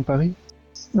faut pas qu'on parie?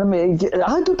 Non mais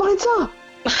arrête de parler de ça.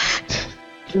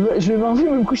 Je vais m'enlever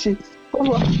et me coucher. Au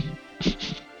revoir.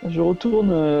 Je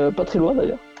retourne pas très loin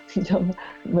d'ailleurs.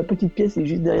 Ma petite pièce est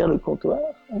juste derrière le comptoir.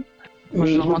 Hein. Moi,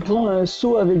 Et je je rentre. prends un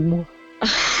seau avec moi.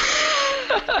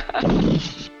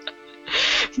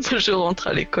 Moi, je rentre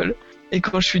à l'école. Et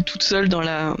quand je suis toute seule dans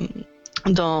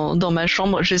ma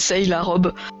chambre, j'essaye la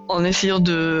robe en essayant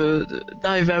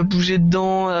d'arriver à bouger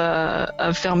dedans,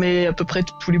 à fermer à peu près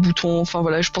tous les boutons. Enfin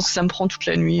voilà, je pense que ça me prend toute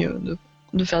la nuit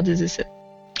de faire des essais.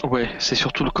 Ouais, c'est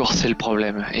surtout le corset le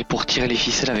problème. Et pour tirer les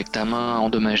ficelles avec ta main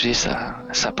endommagée, ça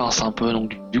pince un peu.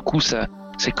 Donc du coup,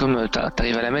 c'est comme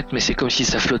t'arrives à la mettre, mais c'est comme si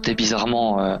ça flottait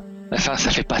bizarrement. Enfin, ça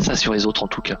fait pas ça sur les autres en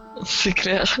tout cas. C'est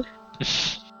clair.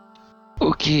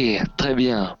 Ok, très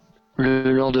bien.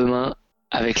 Le lendemain,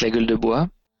 avec la gueule de bois,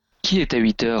 qui est à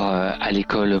 8h à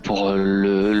l'école pour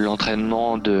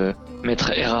l'entraînement de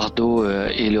Maître Erardo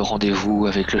et le rendez-vous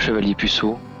avec le Chevalier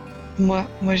Puceau? Moi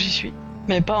j'y suis.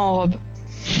 Mais pas en robe.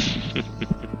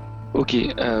 Ok,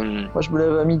 Moi je me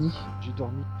lève à midi. J'ai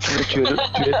dormi.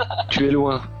 tu es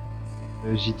loin.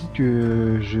 J'ai dit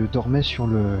que je dormais sur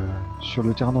le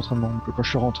terrain d'entraînement. Donc quand je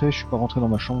suis rentré, je suis pas rentré dans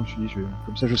ma chambre. Je me suis dit,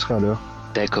 comme ça je serai à l'heure.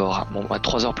 D'accord, bon,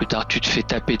 3 heures plus tard, tu te fais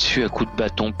taper dessus à coups de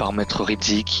bâton par Maître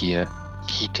Rizzi qui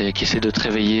essaie de te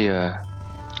réveiller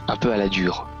un peu à la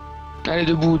dure. Allez,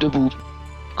 debout.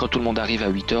 Quand tout le monde arrive à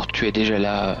 8h, tu es déjà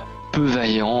là, peu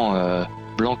vaillant,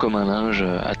 blanc comme un linge,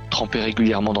 à te tremper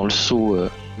régulièrement dans le seau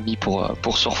mis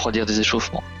pour se refroidir des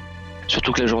échauffements.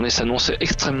 Surtout que la journée s'annonce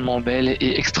extrêmement belle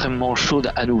et extrêmement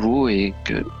chaude à nouveau et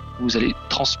que vous allez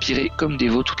transpirer comme des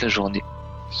veaux toute la journée.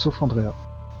 Sauf Andrea.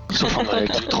 Sauf André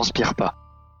qui ne transpire pas.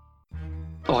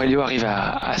 Aurelio arrive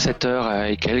à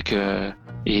 7h et quelques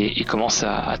et commence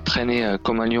à traîner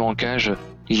comme un lion en cage.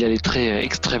 Il a les traits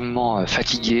extrêmement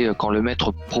fatigués. Quand le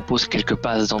maître propose quelques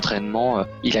passes d'entraînement,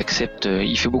 il accepte.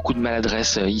 Il fait beaucoup de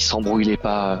maladresse. Il s'embrouille les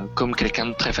pas comme quelqu'un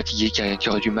de très fatigué qui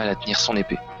aurait du mal à tenir son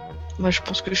épée. Moi, je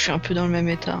pense que je suis un peu dans le même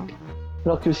état.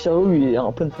 Alors que Cyril, lui, est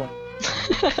en pleine forme.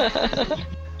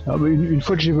 Ah bah une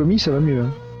fois que j'ai vomi, ça va mieux. Hein.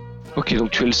 Ok,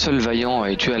 donc tu es le seul vaillant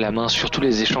et tu as la main sur tous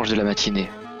les échanges de la matinée.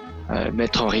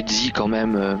 Maître Rizzi, quand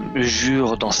même,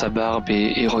 jure dans sa barbe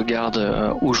et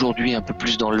regarde aujourd'hui un peu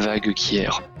plus dans le vague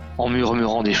qu'hier, en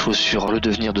murmurant des choses sur le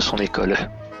devenir de son école.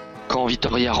 Quand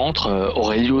Vittoria rentre,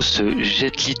 Aurelio se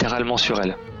jette littéralement sur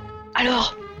elle.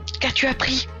 Alors, qu'as-tu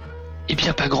appris? Eh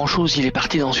bien, pas grand-chose. Il est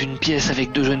parti dans une pièce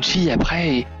avec 2 jeunes filles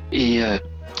après et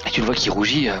tu le vois qui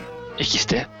rougit et qui se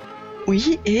tait.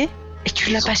 Oui, et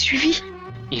tu l'as pas suivi?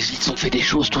 Ils ont fait des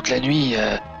choses toute la nuit.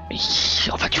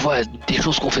 Enfin, tu vois, des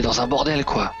choses qu'on fait dans un bordel,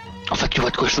 quoi. Enfin, tu vois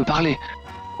de quoi je veux parler.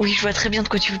 Oui, je vois très bien de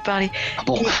quoi tu veux parler. Ah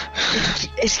bon,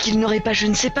 Est-ce qu'il n'aurait pas, je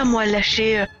ne sais pas moi,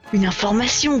 lâché une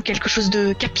information, quelque chose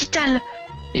de capital?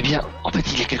 eh bien, en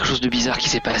fait, il y a quelque chose de bizarre qui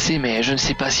s'est passé, mais je ne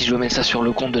sais pas si je dois mettre ça sur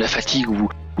le compte de la fatigue ou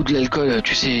de l'alcool.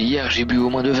 Tu sais, hier, j'ai bu au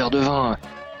moins 2 verres de vin.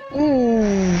 Ouh.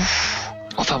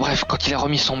 Enfin bref, quand il a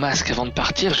remis son masque avant de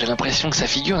partir, j'ai l'impression que sa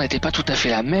figure n'était pas tout à fait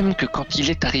la même que quand il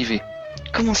est arrivé.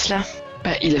 Comment cela?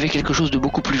 Il avait quelque chose de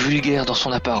beaucoup plus vulgaire dans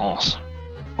son apparence.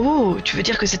 Oh, tu veux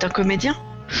dire que c'est un comédien?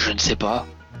 Je ne sais pas,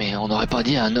 mais on n'aurait pas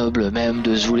dit à un noble même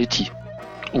de Zvuleti.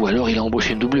 Ou alors il a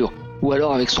embauché une doublure. Ou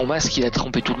alors avec son masque il a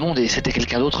trompé tout le monde et c'était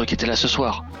quelqu'un d'autre qui était là ce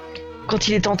soir. Quand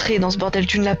il est entré dans ce bordel,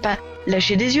 tu ne l'as pas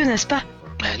lâché des yeux, n'est-ce pas?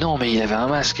 Non, mais il avait un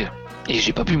masque. Et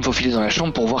j'ai pas pu me faufiler dans la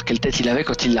chambre pour voir quelle tête il avait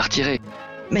quand il l'a retiré.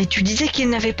 Mais tu disais qu'il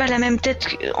n'avait pas la même tête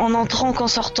en entrant qu'en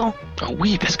sortant.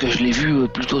 Oui, parce que je l'ai vu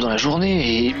plus tôt dans la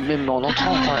journée et même en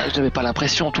entrant, je n'avais pas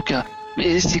l'impression en tout cas.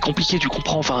 Mais c'est compliqué, tu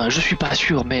comprends, enfin je suis pas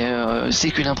sûr, mais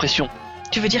c'est qu'une impression.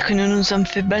 Tu veux dire que nous nous sommes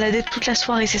fait balader toute la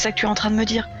soirée, c'est ça que tu es en train de me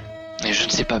dire? Et je ne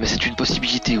sais pas, mais c'est une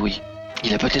possibilité, oui.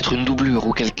 Il a peut-être une doublure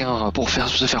ou quelqu'un pour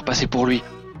se faire passer pour lui.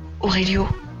 Aurélio,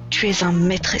 tu es un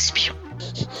maître espion.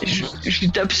 Je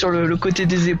lui tape sur le côté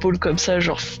des épaules comme ça,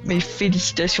 genre mes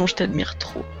félicitations, je t'admire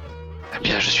trop. Eh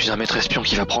bien, je suis un maître espion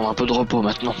qui va prendre un peu de repos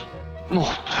maintenant. Bon,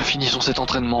 finissons cet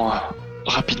entraînement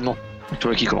rapidement.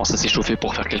 Toi qui commence à s'échauffer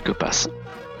pour faire quelques passes.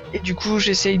 Et du coup,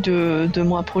 j'essaye de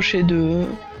me rapprocher de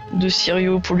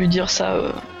Sirio pour lui dire ça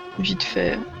vite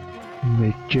fait.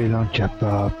 Mais quel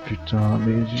incapable, putain.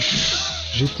 Mais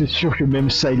j'étais sûr que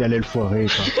même ça, il allait le foirer,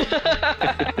 quoi.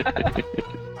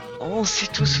 On s'est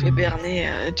tous fait berner,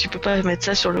 tu peux pas mettre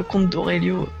ça sur le compte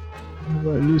d'Aurélio.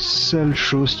 Ouais, la seule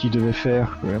chose qu'il devait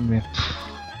faire, quoi, mais...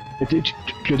 Et tu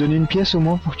lui as donné une pièce au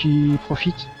moins pour qu'il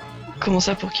profite? Comment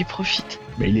ça pour qu'il profite?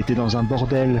 Mais il était dans un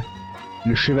bordel.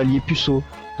 Le chevalier puceau,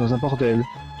 dans un bordel.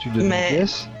 Tu lui donnes une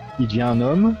pièce, il devient un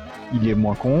homme, il est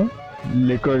moins con,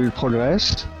 l'école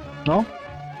progresse, non?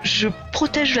 Je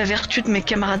protège la vertu de mes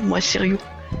camarades, moi, sérieux.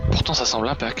 Pourtant ça semble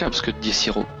impeccable ce que te dit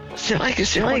Siro. C'est vrai que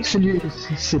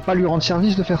c'est pas lui rendre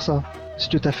service de faire ça. Ce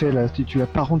que t'as fait là, tu lui as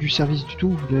pas rendu service du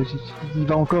tout. Il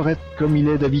va encore être comme il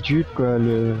est d'habitude, quoi,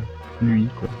 lui,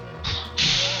 quoi.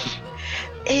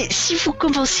 Et si vous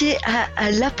commenciez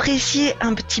à l'apprécier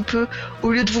un petit peu,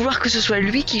 au lieu de vouloir que ce soit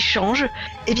lui qui change,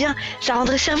 eh bien, ça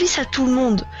rendrait service à tout le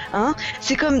monde, hein.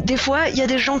 C'est comme, des fois, il y a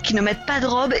des gens qui ne mettent pas de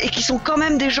robe et qui sont quand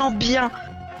même des gens bien.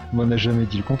 On n'a jamais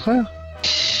dit le contraire.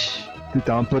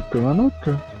 T'es un pote comme un autre,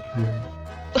 quoi.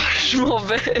 Je m'en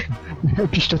vais. Et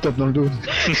puis je te tape dans le dos.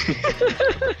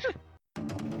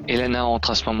 Elena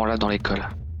entre à ce moment-là dans l'école.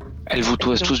 Elle vous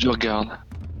toise tous du regard.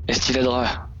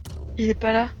 Estiladra. Il est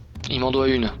pas là? Il m'en doit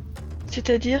une.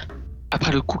 C'est-à-dire?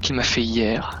 Après le coup qu'il m'a fait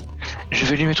hier, je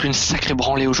vais lui mettre une sacrée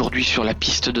branlée aujourd'hui sur la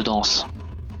piste de danse.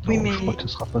 Oui, non, mais... Je crois que ce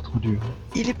sera pas trop dur.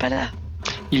 Il est pas là.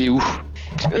 Il est où?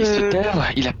 Il se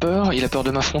terre, il a peur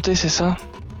de m'affronter, c'est ça?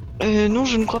 Non,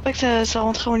 je ne crois pas que ça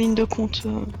rentrait en ligne de compte.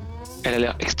 Elle a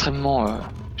l'air extrêmement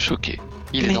choquée.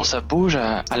 Il est dans sa bauge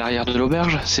à l'arrière de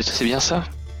l'auberge, c'est bien ça?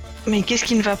 Mais qu'est-ce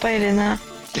qui ne va pas, Elena?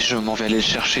 Je m'en vais aller le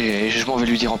chercher et je m'en vais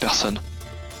lui dire en personne.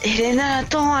 Elena,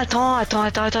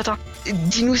 attends.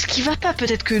 Dis-nous ce qui va pas,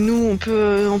 peut-être que nous, on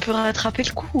peut rattraper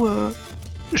le coup.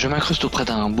 Je m'incruste auprès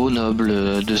d'un beau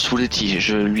noble de Zvuleti.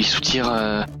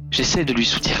 J'essaie de lui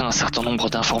soutirer un certain nombre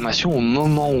d'informations. Au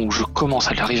moment où je commence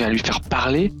à arriver à lui faire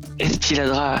parler,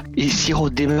 Estiladra et Siro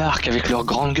débarquent avec leur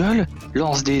grande gueule,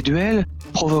 lancent des duels,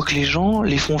 provoquent les gens,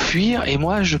 les font fuir, et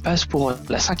moi je passe pour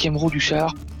la 5e roue du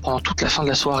char pendant toute la fin de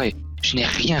la soirée. Je n'ai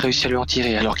rien réussi à lui en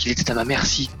tirer alors qu'il était à ma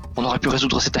merci. On aurait pu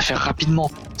résoudre cette affaire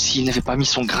rapidement s'il n'avait pas mis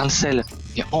son grain de sel.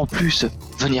 Et en plus,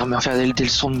 venir me faire des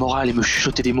leçons de morale et me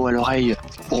chuchoter des mots à l'oreille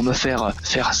pour me faire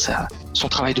son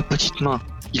travail de petite main.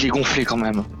 Il est gonflé quand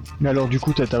même. Mais alors du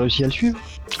coup, t'as réussi à le suivre?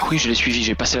 Oui, je l'ai suivi,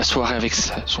 j'ai passé la soirée avec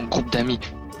son groupe d'amis.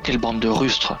 Quelle bande de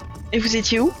rustres. Et vous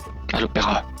étiez où? À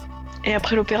l'opéra. Et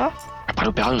après l'opéra? Après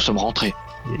l'opéra, nous sommes rentrés.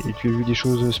 Et tu as vu des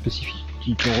choses spécifiques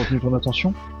qui ont retenu ton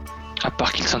attention? À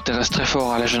part qu'il s'intéresse très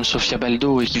fort à la jeune Sofia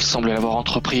Baldo et qu'il semble l'avoir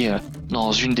entrepris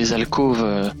dans une des alcôves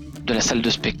de la salle de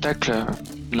spectacle,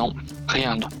 non,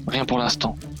 rien pour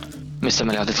l'instant. Mais ça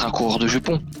m'a l'air d'être un coureur de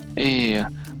jupons et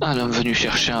un homme venu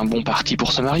chercher un bon parti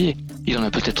pour se marier. Il en a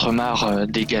peut-être marre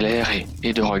des galères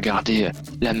et de regarder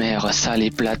la mer sale et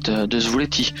plate de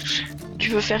Zvuleti. Tu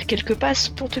veux faire quelques passes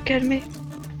pour te calmer?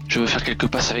 Je veux faire quelques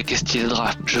passes avec Estiladra.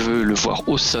 Je veux le voir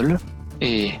au sol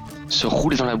et se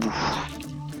rouler dans la boue.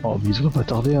 Oh, mais ça va pas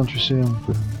tarder, hein, tu sais, on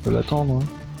peut l'attendre. Hein.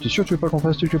 T'es sûr que tu veux pas qu'on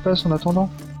fasse quelques passes en attendant?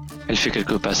 Elle fait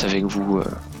quelques passes avec vous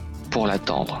pour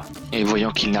l'attendre. Et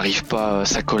voyant qu'il n'arrive pas,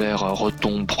 sa colère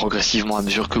retombe progressivement à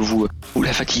mesure que vous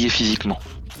la fatiguez physiquement.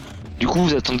 Du coup,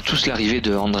 vous attendez tous l'arrivée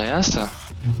de Andreas.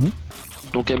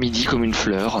 Donc à midi comme une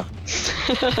fleur.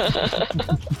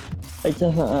 Avec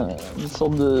une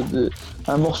sorte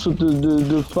un morceau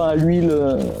de pain à l'huile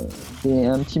et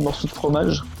un petit morceau de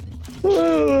fromage.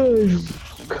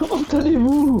 Comment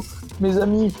allez-vous, mes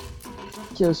amis?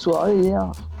 Quelle soirée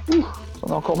hier. J'en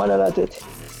ai encore mal à la tête.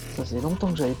 Ça fait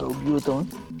longtemps que j'avais pas oublié autant. Hein.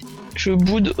 Je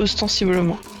boude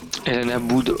ostensiblement. Elena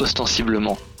boude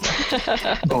ostensiblement.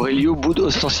 Aurélio boude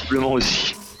ostensiblement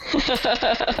aussi.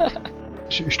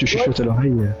 Je te chuchote à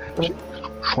l'oreille. Je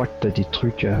crois que t'as des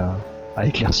trucs à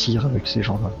éclaircir avec ces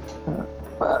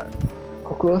gens-là.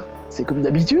 Pourquoi? C'est comme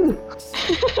d'habitude.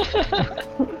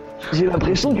 J'ai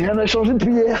l'impression que rien n'a changé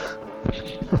depuis hier.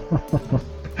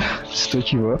 C'est toi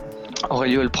qui vois.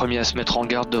 Aurelio est le premier à se mettre en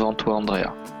garde devant toi,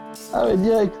 Andrea. Ah ouais,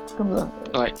 direct, comme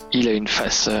ça. Ouais, il a une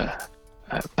face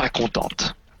pas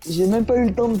contente. J'ai même pas eu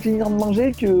le temps de finir de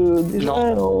manger que déjà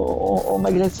on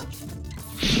m'agresse.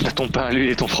 T'as ton pain à l'huile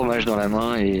et ton fromage dans la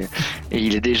main et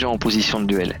il est déjà en position de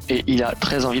duel. Et il a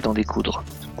très envie d'en découdre.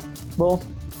 Bon,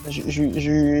 je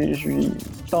lui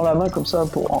tends la main comme ça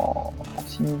pour en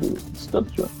signe de stop,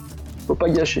 tu vois. Faut pas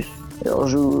gâcher. Alors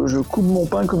je coupe mon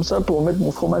pain comme ça pour mettre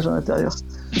mon fromage à l'intérieur.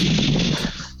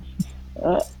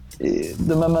 Ah, et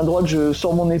de ma main droite, je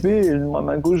sors mon épée et de ma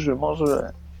main gauche, je mange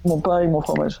mon pain et mon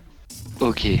fromage.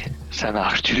 Ok, ça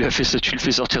marche. Tu le fais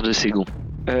sortir de ses gonds.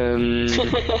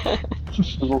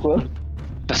 Pourquoi?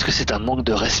 Parce que c'est un manque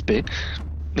de respect,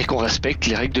 mais qu'on respecte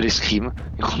les règles de l'escrime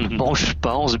et qu'on ne mange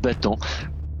pas en se battant.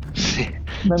 C'est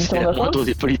la moindre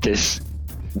des politesses.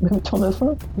 Même quand on a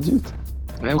faim? Zut.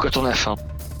 Même quand on a faim.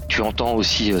 Tu entends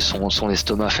aussi son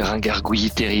estomac faire un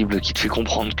gargouillis terrible qui te fait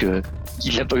comprendre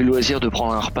qu'il n'a pas eu le loisir de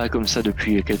prendre un repas comme ça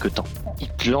depuis quelque temps. Il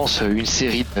te lance une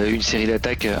série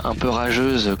d'attaques un peu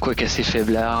rageuses, quoique assez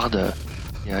faiblardes.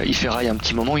 Il ferraille un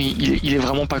petit moment, il est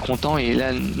vraiment pas content et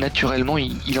là, naturellement,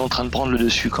 il est en train de prendre le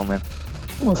dessus quand même.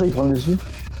 Comment ça, il prend le dessus?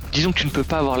 Disons que tu ne peux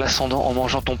pas avoir l'ascendant en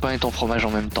mangeant ton pain et ton fromage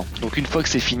en même temps. Donc une fois que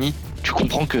c'est fini, tu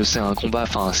comprends que c'est un combat,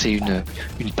 enfin c'est une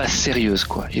passe sérieuse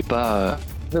quoi, et pas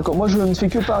D'accord, moi je ne fais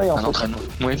que parier en un fait. entraînement.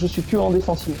 Oui. Je suis que en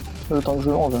défensive, le temps que je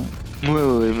mange.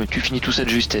 Ouais, mais tu finis tout ça de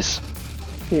justesse.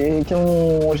 Et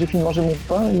quand j'ai fini de manger mon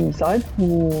pain, il s'arrête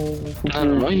ou faut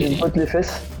Non, que je botte les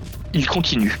fesses? Il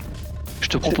continue. Je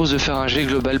te propose de faire un jet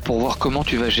global pour voir comment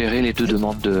tu vas gérer les deux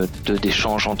demandes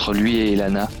d'échange entre lui et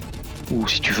Elana. Ou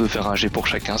si tu veux faire un jet pour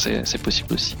chacun, c'est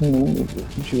possible aussi. Non, mais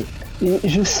si tu veux. Et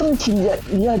je sens qu'il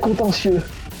y a un contentieux.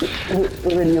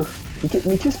 Aurelio.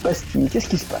 Mais que se passe-t-il? Qu'est-ce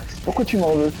qui se passe? Pourquoi tu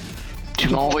m'en veux? Tu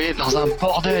m'as envoyé dans un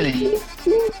bordel et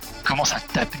il commence à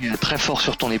taper très fort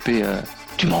sur ton épée.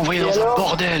 Tu m'as envoyé dans un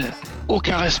bordel.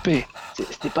 Aucun respect.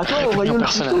 C'était pas toi, Répugnant Aurelio, le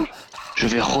personnage. couteau? Je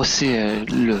vais rosser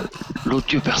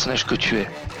l'odieux personnage que tu es.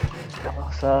 Comment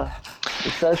ça? Et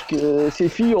sache que ces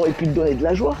filles auraient pu te donner de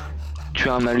la joie. Tu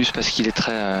as un malus parce qu'il est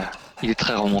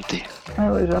très remonté.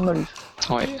 Ah ouais, j'ai un malus.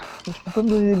 Ouais. Je peux pas me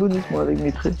donner des bonus, moi, avec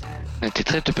mes traits. Mais tes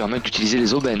traits te permettent d'utiliser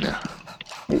les aubaines.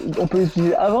 Mais on peut les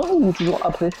utiliser avant ou toujours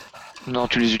après? Non,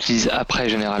 tu les utilises après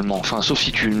généralement. Enfin, sauf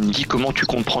si tu me dis comment tu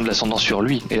comptes prendre l'ascendant sur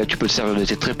lui. Et là, tu peux te servir de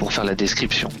tes traits pour faire la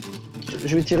description.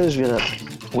 Je vais tirer, je verrai après.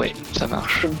 Ouais, ça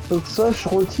marche. Donc soit je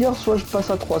retire, soit je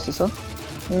passe à 3, c'est ça?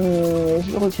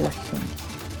 Je vais retirer.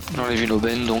 J'enlève une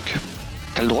aubaine donc.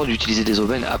 T'as le droit d'utiliser des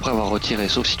aubaines après avoir retiré,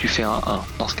 sauf si tu fais un 1.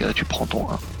 Dans ce cas-là, tu prends ton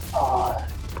 1. Oh,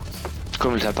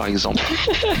 Comme là par exemple.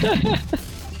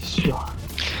 c'est sûr.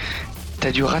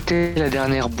 T'as dû rater la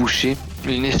dernière bouchée,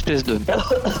 une espèce de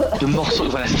morceau,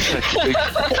 voilà, c'est ça,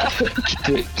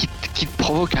 qui te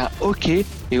provoque un hoquet,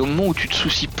 et au moment où tu te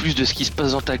soucies plus de ce qui se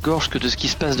passe dans ta gorge que de ce qui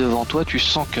se passe devant toi, tu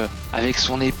sens que avec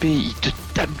son épée, il te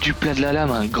tape du plat de la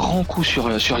lame un grand coup sur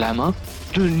la main.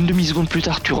 Une demi-seconde plus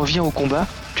tard, tu reviens au combat,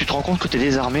 tu te rends compte que t'es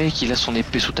désarmé et qu'il a son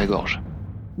épée sous ta gorge.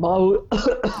 Bravo,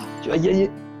 tu as gagné.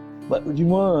 Bah, du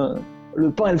moins, le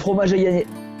pain et le fromage a gagné.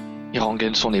 Il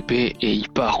rengaine son épée et il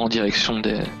part en direction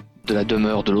de la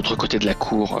demeure de l'autre côté de la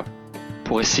cour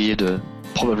pour essayer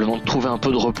probablement de trouver un peu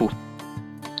de repos.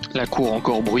 La cour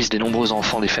encore bruise des nombreux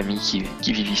enfants des familles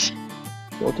qui vivent ici.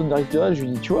 Je retourne vers Victoria, je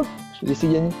lui dis, tu vois, je t'ai laissé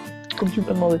gagner, comme tu me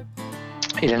l'as demandé.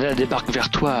 Et Lana débarque vers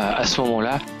toi à ce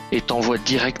moment-là et t'envoie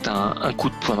direct un coup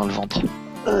de poing dans le ventre.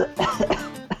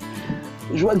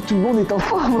 Je vois que tout le monde est en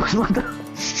forme ce matin.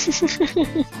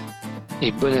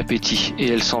 Et bon appétit, et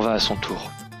elle s'en va à son tour.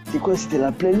 C'est quoi, c'était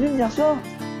la pleine lune hier soir?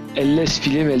 Elle laisse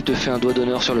filer mais elle te fait un doigt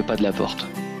d'honneur sur le pas de la porte.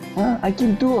 Hein, à qui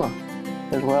le tour?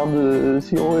 Je regarde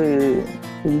Siro et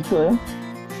Victoria.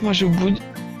 Moi je boude.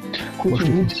 Quoi, Moi, tu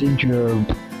je te dis? fais signe que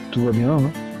tout va bien.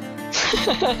 Hein.